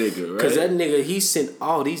 That nigga, right? Because that nigga, he sent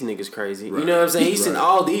all these niggas crazy. Right. You know what I'm saying? He sent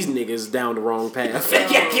all these niggas down the wrong path.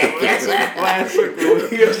 Classical. You know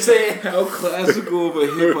what I'm saying? How classical of a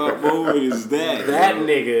hip hop moment is that? That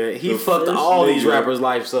nigga, he fucked all these rappers'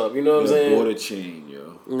 lives up. You know what I'm saying? Bought a chain,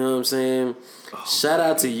 yo. You know what I'm saying? Shout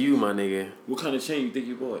out to you, my nigga. What kind of chain you think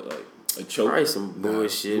you bought? Like a choke? Probably some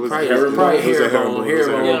bullshit. Probably herringbone.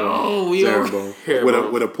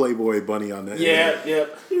 Herringbone. With a Playboy bunny on that. Yeah.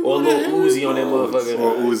 Or a little Uzi on that motherfucker.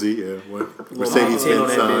 Or Uzi, yeah.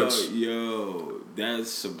 Mercedes-Benz Dodge. Yo,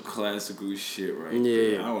 that's some classical shit right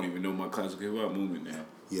there. Yeah. I don't even know my classical hip hop moment now.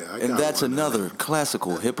 Yeah, And that's another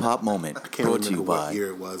classical hip hop moment I can't brought to remember you what by year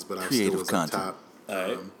it was, but I Creative still was Content. on top. All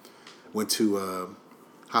right. Went to a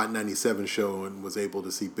Hot 97 show and was able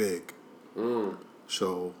to see Big.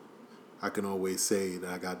 So I can always say that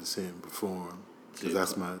I got to see him perform because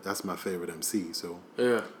that's my favorite MC. So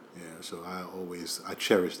Yeah. So I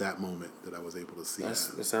cherish that moment that I was able to see. That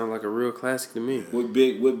sounds like a real classic to me. Yeah. What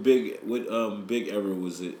big era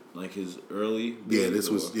was it? Like his early? This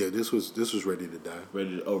was Ready to Die.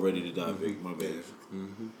 Ready to Die. Big. My bad.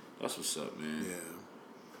 Mm-hmm. That's what's up, man. Yeah.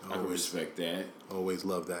 I can respect that. Always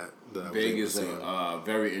love that. Big is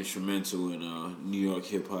very instrumental in New York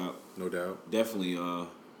hip hop. No doubt. Definitely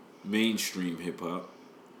mainstream hip hop.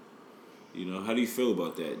 You know, how do you feel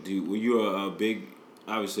about that? Were you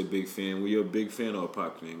obviously a big fan? Were you a big fan or a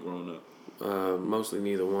Pac fan growing up? Mostly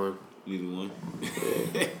neither one. Neither one.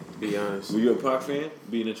 To be honest. Were you a Pac fan?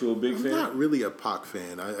 Being that you're a big fan? I'm not really a Pac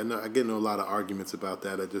fan. I get in a lot of arguments about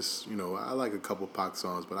that. I just, I like a couple Pac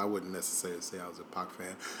songs, but I wouldn't necessarily say I was a Pac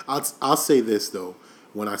fan. I'll say this though.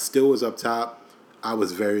 When I still was up top, I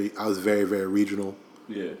was very, very regional.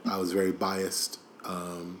 Yeah. I was very biased.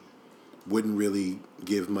 Wouldn't really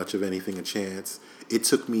give much of anything a chance. It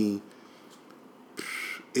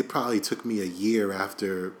probably took me a year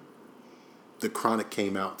after The Chronic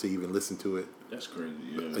came out to even listen to it. That's crazy,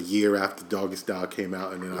 yeah. A year after Doggy Style came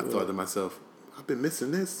out, and then I thought to myself, I've been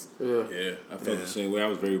missing this. Yeah, I felt the same way. I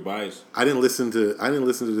was very biased. I didn't listen to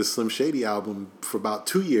the Slim Shady album for about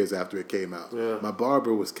 2 years after it came out. Yeah. My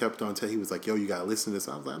barber was kept on telling. He was like, "Yo, you gotta listen to this."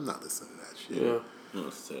 I was like, "I'm not listening to that shit." Yeah. No,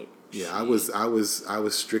 it's sick. Yeah, I was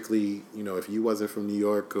strictly, if you wasn't from New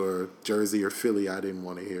York or Jersey or Philly, I didn't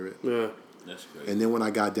want to hear it. Yeah. That's crazy. And then when I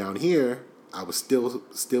got down here, I was still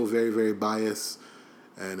very, very biased,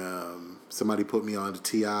 and somebody put me on to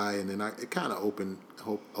T.I., and then it kind of opened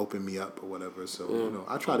me up or whatever. So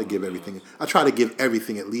I try to give everything. I try to give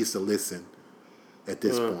everything at least a listen at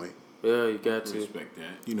this point. Yeah, you got to respect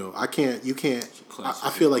that. I can't. You can't.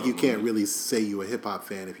 I feel like you can't really say you a hip hop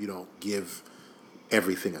fan if you don't give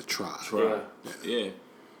everything a try. Yeah.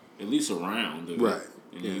 At least around. Right.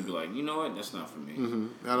 And then you'd be like, you know what? That's not for me.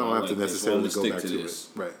 Mm-hmm. I don't have to necessarily go back to it.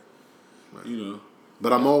 Right. You know.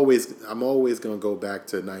 But I'm always gonna go back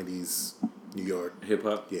to 90s New York hip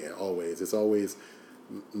hop. Yeah, always. It's always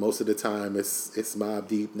most of the time it's Mobb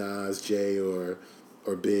Deep, Nas, Jay, or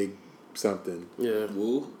Big something. Yeah.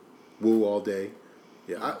 Woo all day.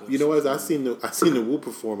 Yeah. You know what? I seen the Woo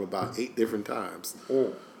perform about 8 different times.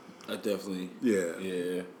 I definitely.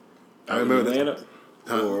 Yeah. I remember Atlanta.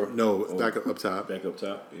 Back up top. Back up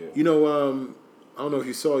top. Yeah. I don't know if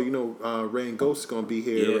you saw. Ray and Ghost gonna be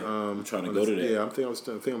here. Yeah, I'm trying to go to that. Yeah, I think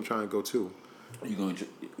I'm trying to go too. You going to?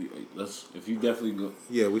 If you definitely go.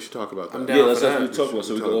 Yeah, we should talk about that. Let's definitely talk about it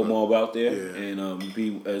so we can all mob out there and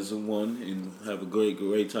be as one and have a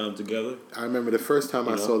great time together. I remember the first time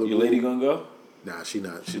I saw the your lady gonna go. Nah, she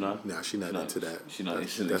not. She's not into that. She not.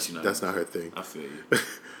 That's not her thing. I feel you.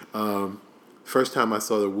 First time I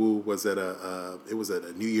saw the Woo was at a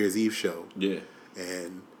New Year's Eve show. Yeah.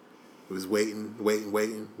 And it was waiting.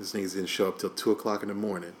 This niggas didn't show up till 2:00 in the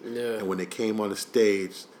morning. Yeah. And when they came on the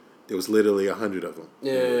stage, There was literally 100 of them.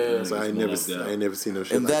 Yeah. So I ain't never seen no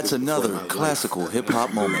shit. And like that's this before another in my classical hip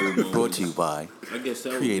hop moment brought to you by I guess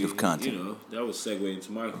that Creative would be, Content. You know, that would segue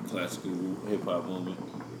into my classical hip hop moment.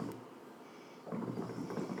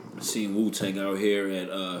 I seen Wu-Tang out here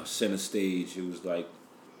at Center Stage. It was like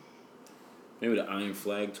maybe the Iron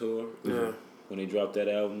Flag tour. Yeah. When they dropped that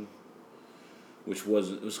album, which it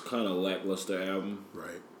was kind of a lackluster album.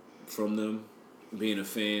 Right. From them, being a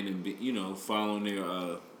fan and following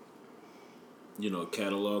their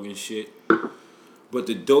catalog and shit. But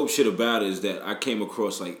the dope shit about it is that I came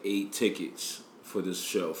across like 8 tickets for this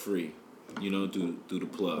show free, through the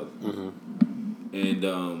plug.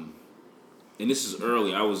 And this is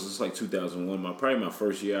early. It's like 2001, probably my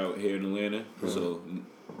first year out here in Atlanta. So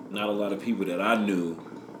not a lot of people that I knew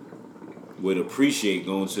would appreciate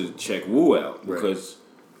going to check Wu out because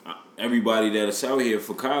everybody that is out here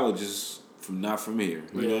for college is not from here.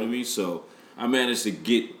 You know what I mean? So I managed to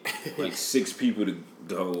get like 6 people to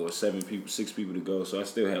go or 6 people to go. So I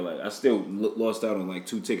still lost out on like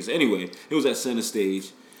 2 tickets. Anyway, it was at Center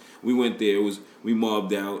Stage. We went there. We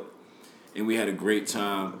mobbed out, and we had a great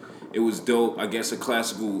time. It was dope. I guess a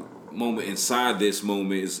classical moment inside this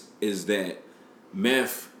moment is that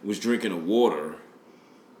Meth was drinking a water,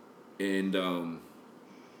 and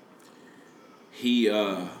he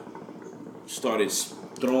started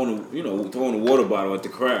throwing a water bottle at the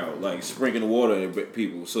crowd, like sprinkling the water at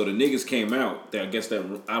people. So the niggas came out that I guess that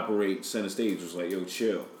operate Center Stage was like, yo,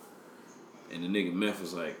 chill. And the nigga Meth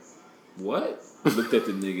was like, what? Looked at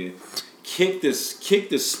the nigga, kicked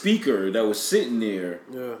the speaker that was sitting there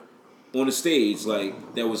on the stage,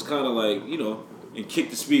 like that was kind of like, and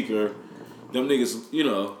kicked the speaker. Them niggas,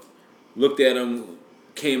 looked at him,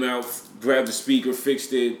 came out, grabbed the speaker,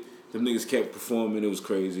 fixed it. Them niggas kept performing. It was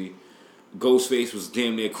crazy. Ghostface was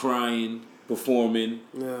damn near crying, performing.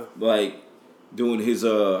 Yeah. Like, doing his,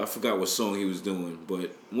 I forgot what song he was doing,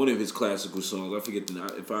 but one of his classical songs. I forget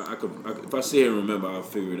if I sit here and remember, I'll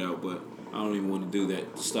figure it out, but I don't even want to do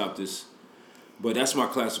that to stop this. But that's my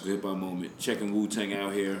classical hip-hop moment. Checking Wu-Tang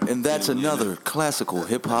out here. And that's another classical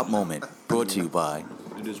hip-hop moment brought to you by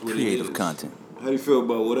Creative Content. How do you feel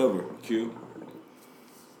about whatever, Q?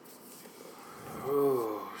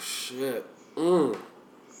 Oh, shit.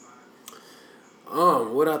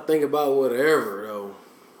 What I think about whatever,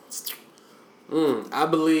 though. I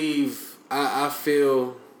believe, I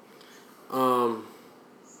feel, how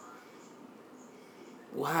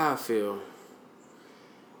I feel.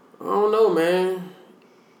 I don't know, man.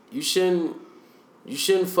 You shouldn't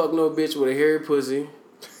fuck no bitch with a hairy pussy.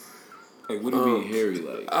 Like, what do you mean hairy?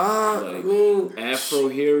 Like, I mean, Afro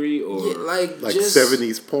hairy or like just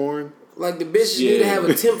 70s porn. Like the bitch need to have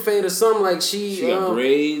a temp fade or something. Like she got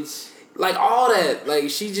braids. Like all that. Like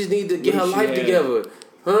she just need to get her life together,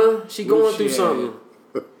 huh? She going through something.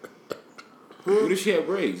 What if she had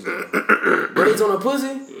braids? Braids on her pussy?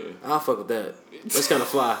 Yeah. I'll fuck with that. That's kind of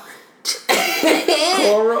fly.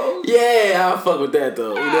 Cornrows? Yeah, I'll fuck with that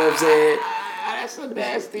though. You know what I'm saying? That's a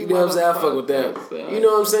nasty. You know what I'm saying? I'll fuck with that. You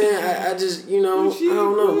know what I'm saying? I just, I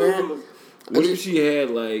don't know, man. What if she had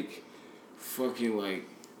like, fucking like,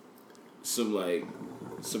 some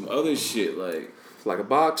other shit like a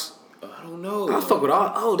box? I don't know. I'll fuck with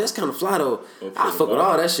all. Oh, that's kind of fly though. I'll fuck with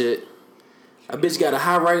all that shit. A bitch got a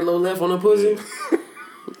high right, low left on her pussy. Yeah.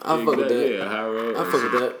 I'll fuck with that. Yeah, high right. I'll fuck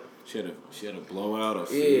with that. She had a blowout or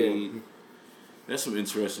fade. That's some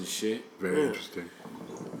interesting shit. Very interesting.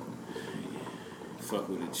 Fuck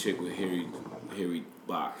with a chick with hairy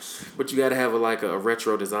box. But you gotta have a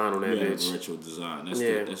retro design on that bitch. A retro design.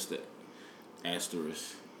 That's the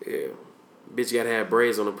asterisk. Yeah. Bitch gotta have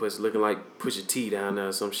braids on her pussy looking like Pusha T down there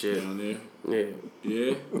or some shit. Down there? Yeah.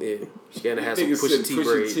 Yeah? Yeah. She gotta have some Pusha T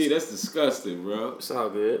braids. T, that's disgusting, bro. It's all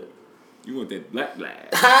good. You want that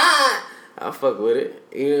black? I'll fuck with it.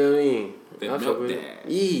 You know what I mean? That I'll fuck with it.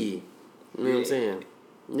 Yeah. You know what I'm saying?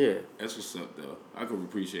 Yeah. That's what's up, though. I can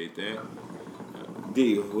appreciate that.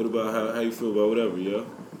 D, what about how you feel about whatever, yo?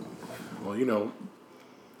 Well,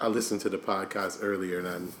 I listened to the podcast earlier, and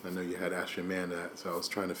I know you had asked your man that, so I was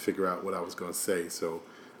trying to figure out what I was going to say. So,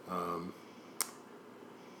 I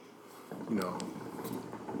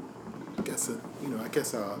guess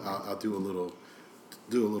I'll do a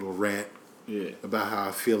little rant about how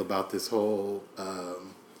I feel about this whole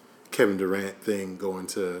Kevin Durant thing going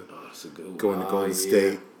to Golden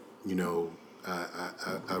State.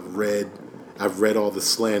 I've read all the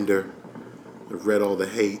slander, I've read all the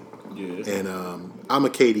hate. Yeah. And I'm a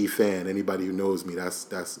KD fan. Anybody who knows me,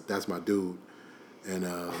 that's my dude. And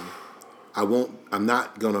I'm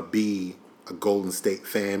not gonna be a Golden State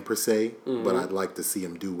fan per se, but I'd like to see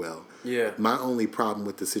him do well. Yeah. My only problem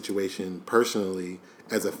with the situation personally,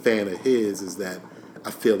 as a fan of his, is that I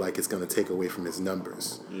feel like it's going to take away from his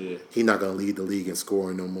numbers. Yeah. He's not going to lead the league in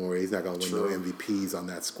scoring no more. He's not going to win no MVPs on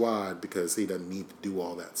that squad because he doesn't need to do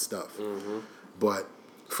all that stuff. But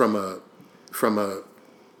from a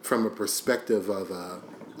perspective of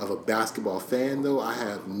a basketball fan, though, I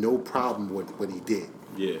have no problem with what he did.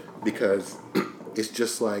 Yeah. Because it's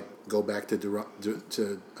just like, go back to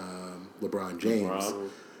LeBron James.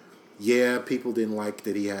 Yeah, people didn't like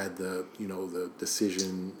that he had the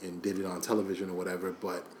decision and did it on television or whatever,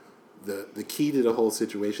 but the key to the whole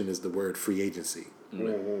situation is the word free agency.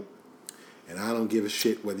 And I don't give a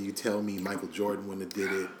shit whether you tell me Michael Jordan wouldn't have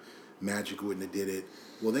did it, Magic wouldn't have did it.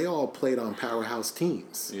 Well, they all played on powerhouse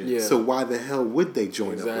teams. Yeah. So why the hell would they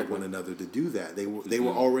join up with one another to do that? They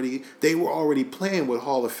were already playing with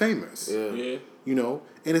Hall of Famers. Yeah. You know,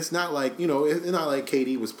 and it's not like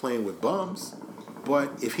KD was playing with bums.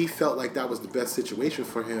 But if he felt like that was the best situation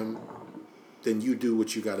for him, then you do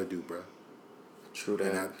what you got to do, bro. True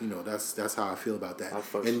that. And that's how I feel about that.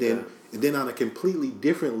 And then on a completely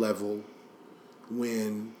different level,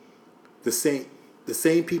 when the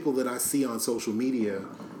same people that I see on social media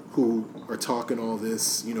who are talking all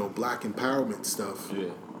this, black empowerment stuff,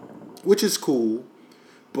 which is cool,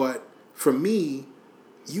 but for me,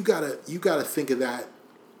 you gotta think of that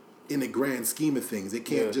in the grand scheme of things. It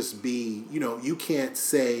can't just be, you can't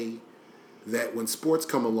say that when sports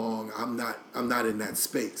come along, I'm not in that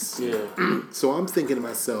space. Yeah. So I'm thinking to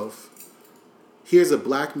myself, here's a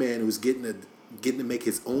black man who's getting to make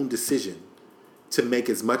his own decision to make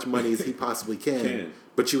as much money as he possibly can.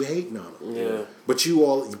 But you hating on him. Yeah. But you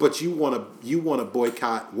wanna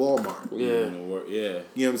boycott Walmart. Yeah. Yeah.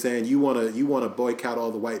 You know what I'm saying? You wanna boycott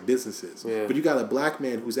all the white businesses. Yeah. But you got a black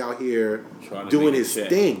man who's out here Trying to doing make a his check.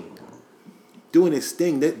 thing. Doing his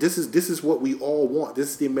thing. This is what we all want. This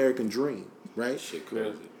is the American dream, right? Shit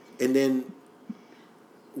crazy. And then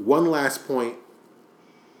one last point.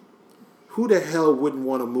 Who the hell wouldn't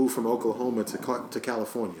want to move from Oklahoma to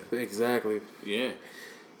California? Exactly. Yeah.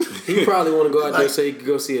 He probably want to go out there so he could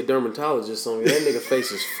go see a dermatologist or something. That nigga face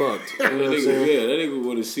is fucked. You know what I'm saying? Yeah, that nigga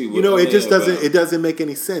want to see what It just doesn't. about. It doesn't make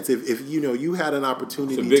any sense. If you had an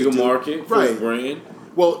opportunity, It's a bigger to do, market for right? his brand.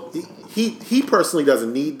 Well, he personally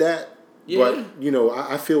doesn't need that. Yeah. But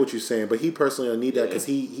I feel what you're saying. But he personally doesn't need that because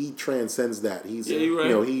he transcends that. He's you're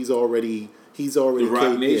right. He's already The Rock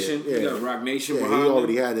caved Nation. in. You got Rock Nation Yeah, behind he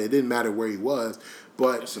already him. had it. It didn't matter where he was.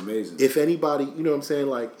 But That's amazing. if anybody, you know what I'm saying,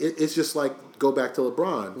 like it's just like go back to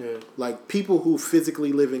LeBron. Yeah. Like people who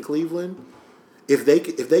physically live in Cleveland, if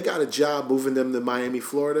they got a job moving them to Miami,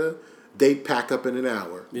 Florida, they'd pack up in an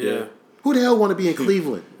hour. Yeah. Who the hell want to be in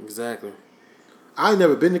Cleveland? Exactly. I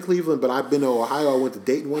never been to Cleveland, but I've been to Ohio. I went to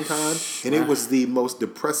Dayton one time, and it was the most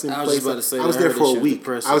depressing I was place. just about to say, I was I there heard for that a shit was week.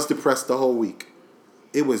 depressing. I was depressed the whole week.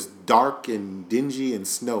 It was dark and dingy and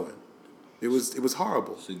snowing. It was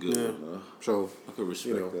horrible. It's a good one, huh? So I could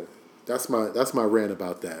respect that. that's my rant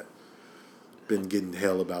about that. Been getting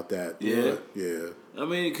hell about that. Yeah. Yeah. I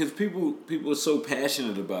mean, because people are so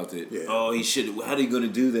passionate about it. Yeah. Oh, he should. How are you going to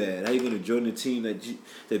do that? How are you going to join the team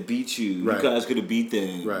that beat you? Right. You guys could have beat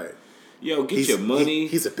them. Right. Yo, get your money.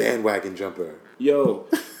 He's a bandwagon jumper. Yo,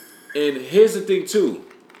 and here's the thing too.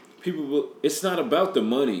 It's not about the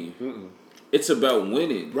money. It's about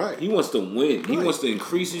winning. Right. He wants to win. He wants to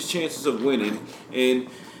increase his chances of winning, and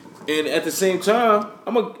at the same time,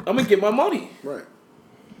 I'm gonna get my money. Right.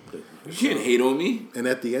 You can't hate on me. And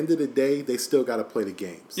at the end of the day, they still got to play the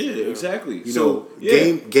games. Yeah, exactly.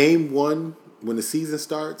 Game one when the season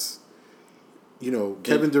starts,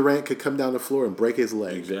 Kevin Durant could come down the floor and break his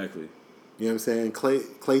leg. Exactly. You know what I'm saying?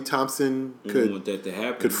 Klay Thompson You could don't want that to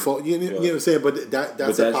happen. could fall. You know what I'm saying? But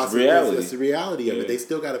that's a possibility. reality. That's the reality of Yeah. it. They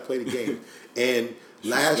still got to play the game. And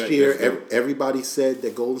last Respect, year, that's dope. everybody said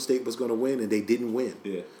that Golden State was going to win, and they didn't win.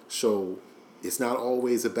 Yeah. So it's not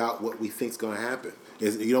always about what we think's going to happen.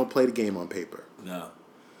 You don't play the game on paper. No,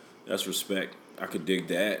 that's respect. I could dig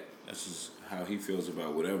that. That's just how he feels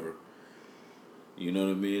about whatever. You know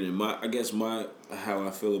what I mean? And I guess how I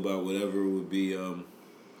feel about whatever would be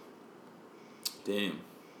damn.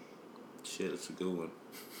 Shit, that's a good one.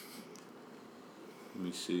 Let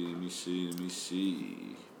me see.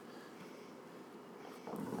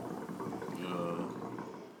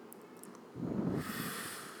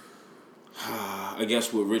 I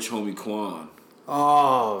guess with Rich Homie Quan.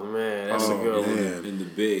 Oh man, that's a good one. man. In the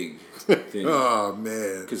big thing. Oh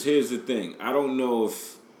man. Because here's the thing. I don't know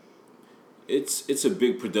if it's a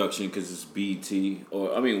big production because it's BET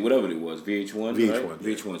or, I mean, whatever it was. VH1, VH1, right?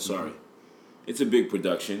 yeah. VH1, sorry. It's a big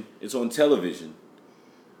production. It's on television.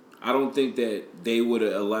 I don't think that they would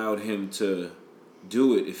have allowed him to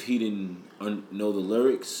do it if he didn't know the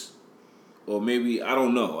lyrics. Or maybe, I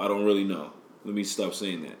don't know. I don't really know. Let me stop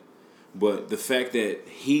saying that. But the fact that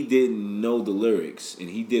he didn't know the lyrics and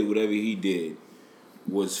he did whatever he did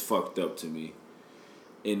was fucked up to me.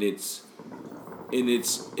 And it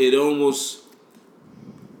almost,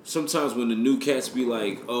 sometimes when the new cats be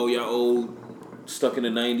like, oh, y'all old, stuck in the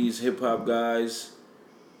 90s hip-hop guys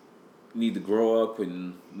need to grow up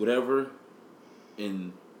and whatever.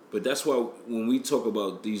 But that's why when we talk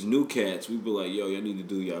about these new cats, we be like, yo, y'all need to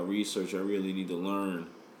do y'all research. I really need to learn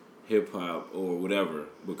hip-hop or whatever,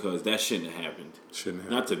 because that shouldn't have happened.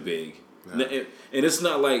 Not to Big. No. And it's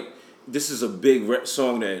not like this is a big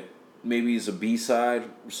song that maybe is a B-side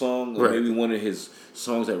song, or maybe one of his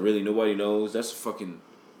songs that really nobody knows. That's a fucking...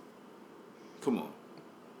 Come on.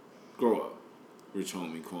 Grow up, Rich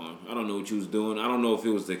Homie Quan. I don't know what you was doing. I don't know if it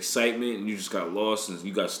was the excitement and you just got lost and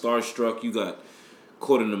you got starstruck. You got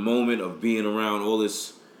caught in the moment of being around all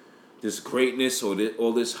this greatness or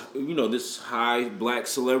all this, this high black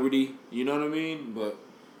celebrity. You know what I mean? But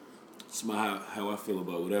it's how I feel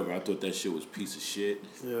about whatever. I thought that shit was a piece of shit.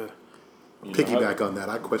 Yeah. Piggyback on that,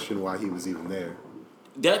 I question why he was even there.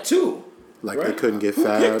 That too. Like they couldn't get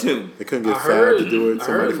Fab. They couldn't get Fab to do it.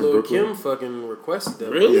 Somebody from Brooklyn. Kim fucking requested that.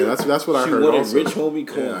 Really? Yeah, that's what I heard. She wanted also. Rich Homie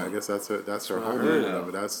Quan. Yeah, I guess that's her homie.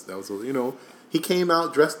 But that was he came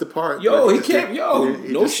out dressed the part. No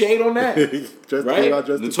shade on that. Came out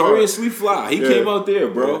dressed notoriously the part. Fly. He came out there,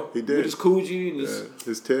 bro. Yeah, he did. With his Coogee and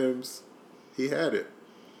his Timbs. He had it.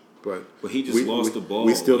 But he just lost the ball.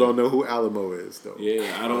 We still don't know who Alamo is, though.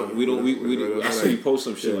 Yeah, I don't. We don't. I saw you post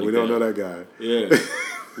some shit like that. We don't know that guy. Yeah,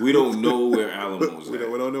 we don't know where Alamo's at.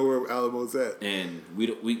 We don't know where Alamo's at. And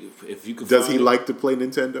if you could. Does he like to play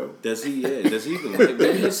Nintendo? Does he? Yeah. Does he even like?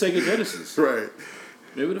 Maybe he has Sega Genesis. Right.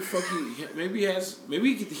 Maybe the fuck maybe he has.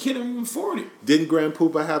 Maybe he can't even afford it. Didn't Grand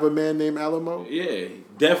Poopa have a man named Alamo? Yeah,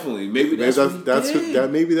 definitely. Maybe that's what he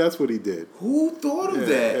did. Maybe that's what he did. Who thought of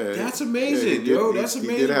that? Yeah. That's amazing, that's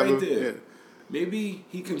amazing right there. Yeah. Maybe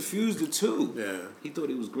he confused the two. Yeah. He thought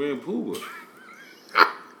he was Grand Poopa.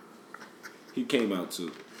 He came out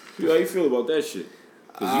too. How you feel about that shit?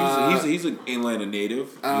 Because he's an Atlanta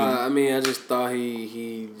native. I mean, I just thought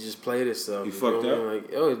he just played himself. He fucked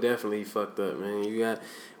up? Definitely he fucked up, man.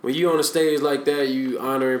 When you on a stage like that, you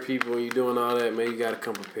honoring people and you doing all that, man, you got to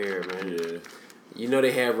come prepared, man. Yeah. You know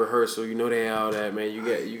they have rehearsal. You know they have all that, man. You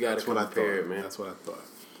got to come prepared, man. That's what I thought.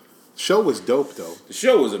 The show was dope, though. The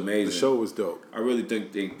show was amazing. The show was dope. I really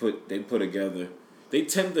think they put together. They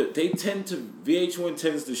tend to VH1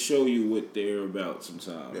 tends to show you what they're about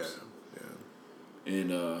sometimes. Yeah.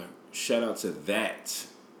 And shout out to that.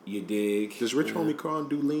 You dig? Does Rich Homie Quan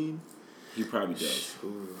do lean? He probably does.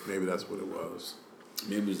 Maybe that's what it was.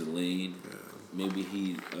 Maybe it was a lean. Yeah. Maybe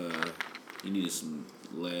he needed some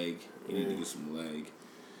leg. He needed to get some leg.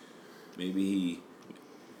 Maybe he.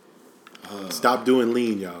 Stop doing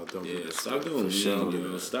lean, y'all. Stop doing lean,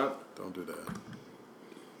 yo. Stop. Don't do that.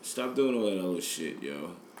 Stop doing all that other shit,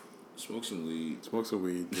 yo. Smoke some weed. Get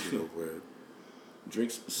it over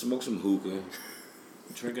with. Smoke some hookah.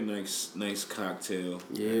 Drink a nice cocktail.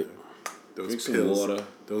 Yeah. Drink pills, some water.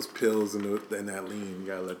 Those pills and that lean, you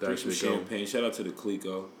gotta let that shit go. Drink some champagne. Shout out to the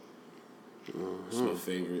Clico. It's my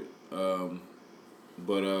favorite.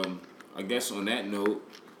 But I guess on that note,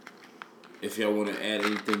 if y'all want to add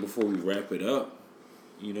anything before we wrap it up,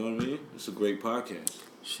 you know what I mean? It's a great podcast.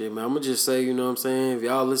 Shit, man, I'm going to just say, you know what I'm saying? If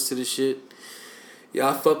y'all listen to this shit,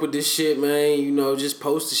 y'all fuck with this shit, man, just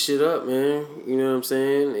post the shit up, man. You know what I'm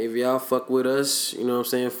saying? If y'all fuck with us, you know what I'm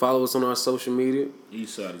saying? Follow us on our social media.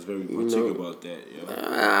 Eastside is very particular about that, yo.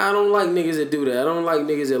 I don't like niggas that do that. I don't like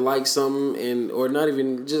niggas that like something or not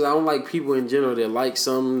even just, I don't like people in general that like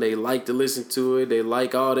something. They like to listen to it. They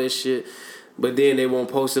like all that shit. But then they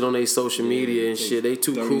won't post it on their social media and shit. They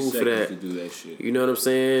too cool for that. To do that shit. You know what I'm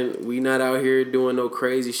saying? We not out here doing no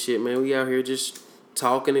crazy shit, man. We out here just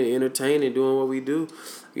talking and entertaining, doing what we do.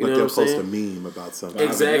 You know what I'm saying? They'll post a meme about something.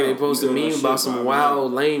 Exactly. They post a meme about some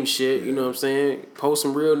wild, lame shit. Yeah. You know what I'm saying? Post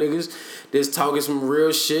some real niggas that's talking some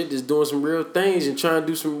real shit, that's doing some real things and trying to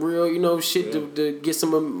do some real, shit to get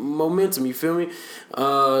some momentum. You feel me?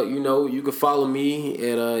 You can follow me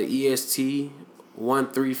at EST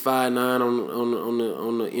 1359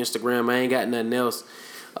 on the Instagram. I ain't got nothing else.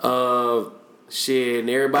 Shit, and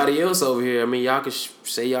everybody else over here. I mean, y'all can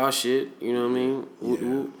say y'all shit. You know what I mean?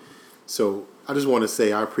 Yeah. So I just want to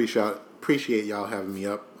say I appreciate y'all having me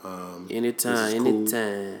up. Anytime.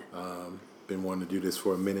 Been wanting to do this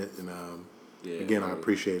for a minute, and again, I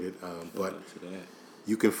appreciate it. But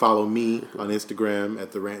you can follow me on Instagram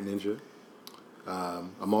at the Rant Ninja.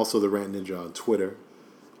 I'm also the Rant Ninja on Twitter.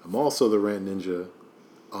 I'm also the Rant Ninja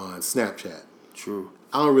on Snapchat. True.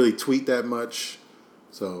 I don't really tweet that much,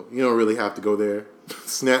 so you don't really have to go there.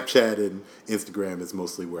 Snapchat and Instagram is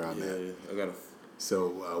mostly where I'm at. Yeah, I gotta.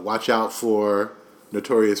 So watch out for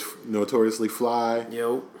Notoriously Fly,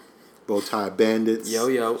 Yo. Bowtie Bandits,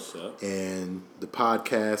 Yo. What's up? and the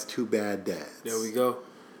podcast Too Bad Dads. There we go.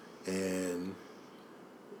 And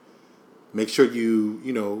make sure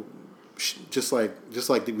you just like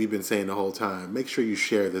we've been saying the whole time, make sure you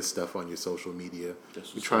share this stuff on your social media.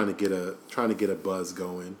 We're trying to get a buzz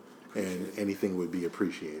going, and anything would be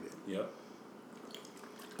appreciated. Yep.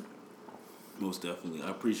 Most definitely.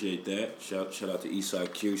 I appreciate that. Shout out to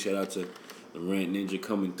Eastside Q. Shout out to the Rant Ninja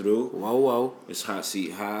coming through. Whoa. It's Hot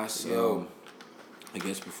Seat Haas. Yo. I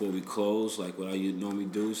guess before we close, like what I normally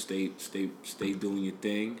do, stay doing your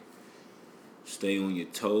thing. Stay on your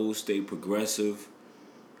toes. Stay progressive.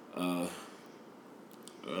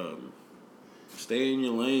 Stay in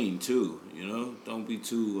your lane too. Don't be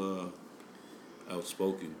too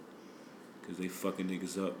outspoken, cause they fucking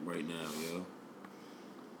niggas up right now, yo.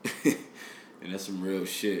 And that's some real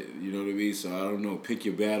shit. You know what I mean? So I don't know. Pick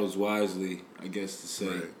your battles wisely, I guess to say.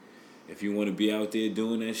 Right. If you want to be out there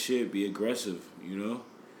doing that shit, be aggressive. If you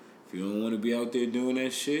don't want to be out there doing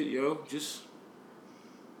that shit, yo, just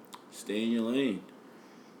stay in your lane.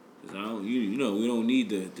 Cause we don't need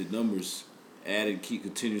the numbers added, keep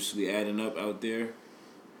continuously adding up out there.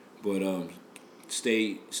 But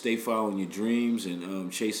stay following your dreams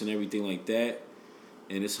and chasing everything like that.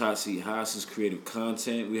 And it's Hot Seat Haas's creative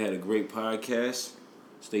content. We had a great podcast.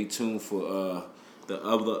 Stay tuned for the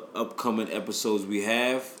other upcoming episodes we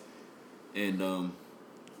have. And I don't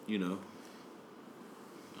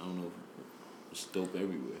know, it's dope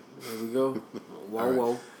everywhere. There we go.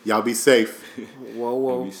 Whoa. Y'all be safe.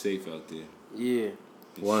 Whoa. Be safe out there. Yeah.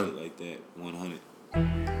 And One. shit like that. 100.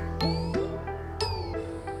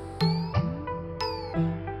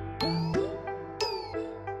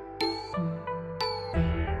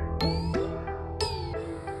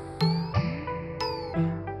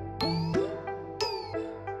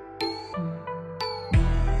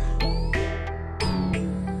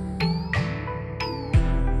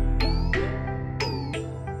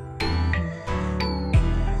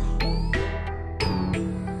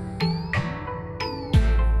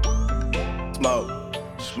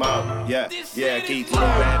 Smoke, yeah, keep two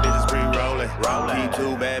bad bitches pre-rolling. Keep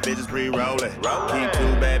two bad bitches pre-rolling. Keep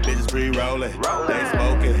two bad bitches pre-rolling. They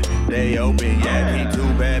smoking, they open, yeah, keep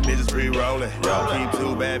two bad bitches pre-rolling. Keep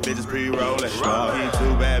two bad bitches pre-rolling. Keep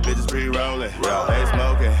two bad bitches pre-rolling. They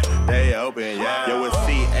smoking, they open, yeah. Yo, it's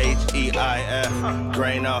CHEIF,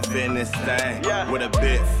 grain off in this thing. With a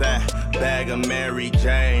big fat bag of Mary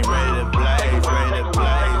Jane. Ready to blaze, ready to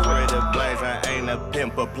blaze, ready to blaze. I ain't a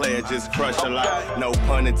pimp or player, just crush a lot. No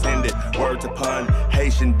pun intended, word to pun.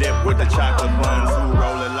 Haitian dip with the chocolate buns. Who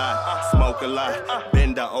roll a lot, smoke a lot.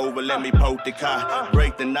 Bend her over, let me poke the car.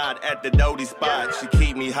 Break the knot at the Dodie spot. She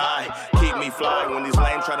keep me high, keep me fly. When these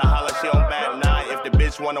lames try to holler, she on bat an eye. If the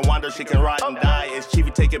bitch wanna wander, she can rot and die. It's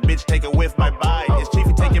Chiefy, take a bitch, take a whiff, bye-bye. It's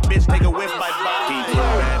Chiefy, take a bitch, take a whiff, bye-bye. Keep two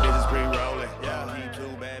bad bitches pre-rolling. Keep two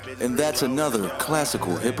bad bitches. And that's another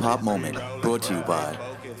classical hip-hop moment brought to you by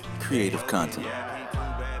Creative Content.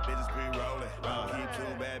 Bitches pre-rolling, keep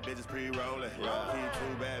two bad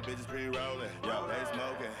bitches pre-rolling. They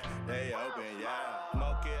smoking, they open, yeah.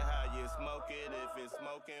 Smoke it how you smoke it. If it's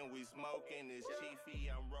smoking, we smoking. It's Chiefy,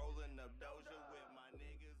 I'm rolling up Doja with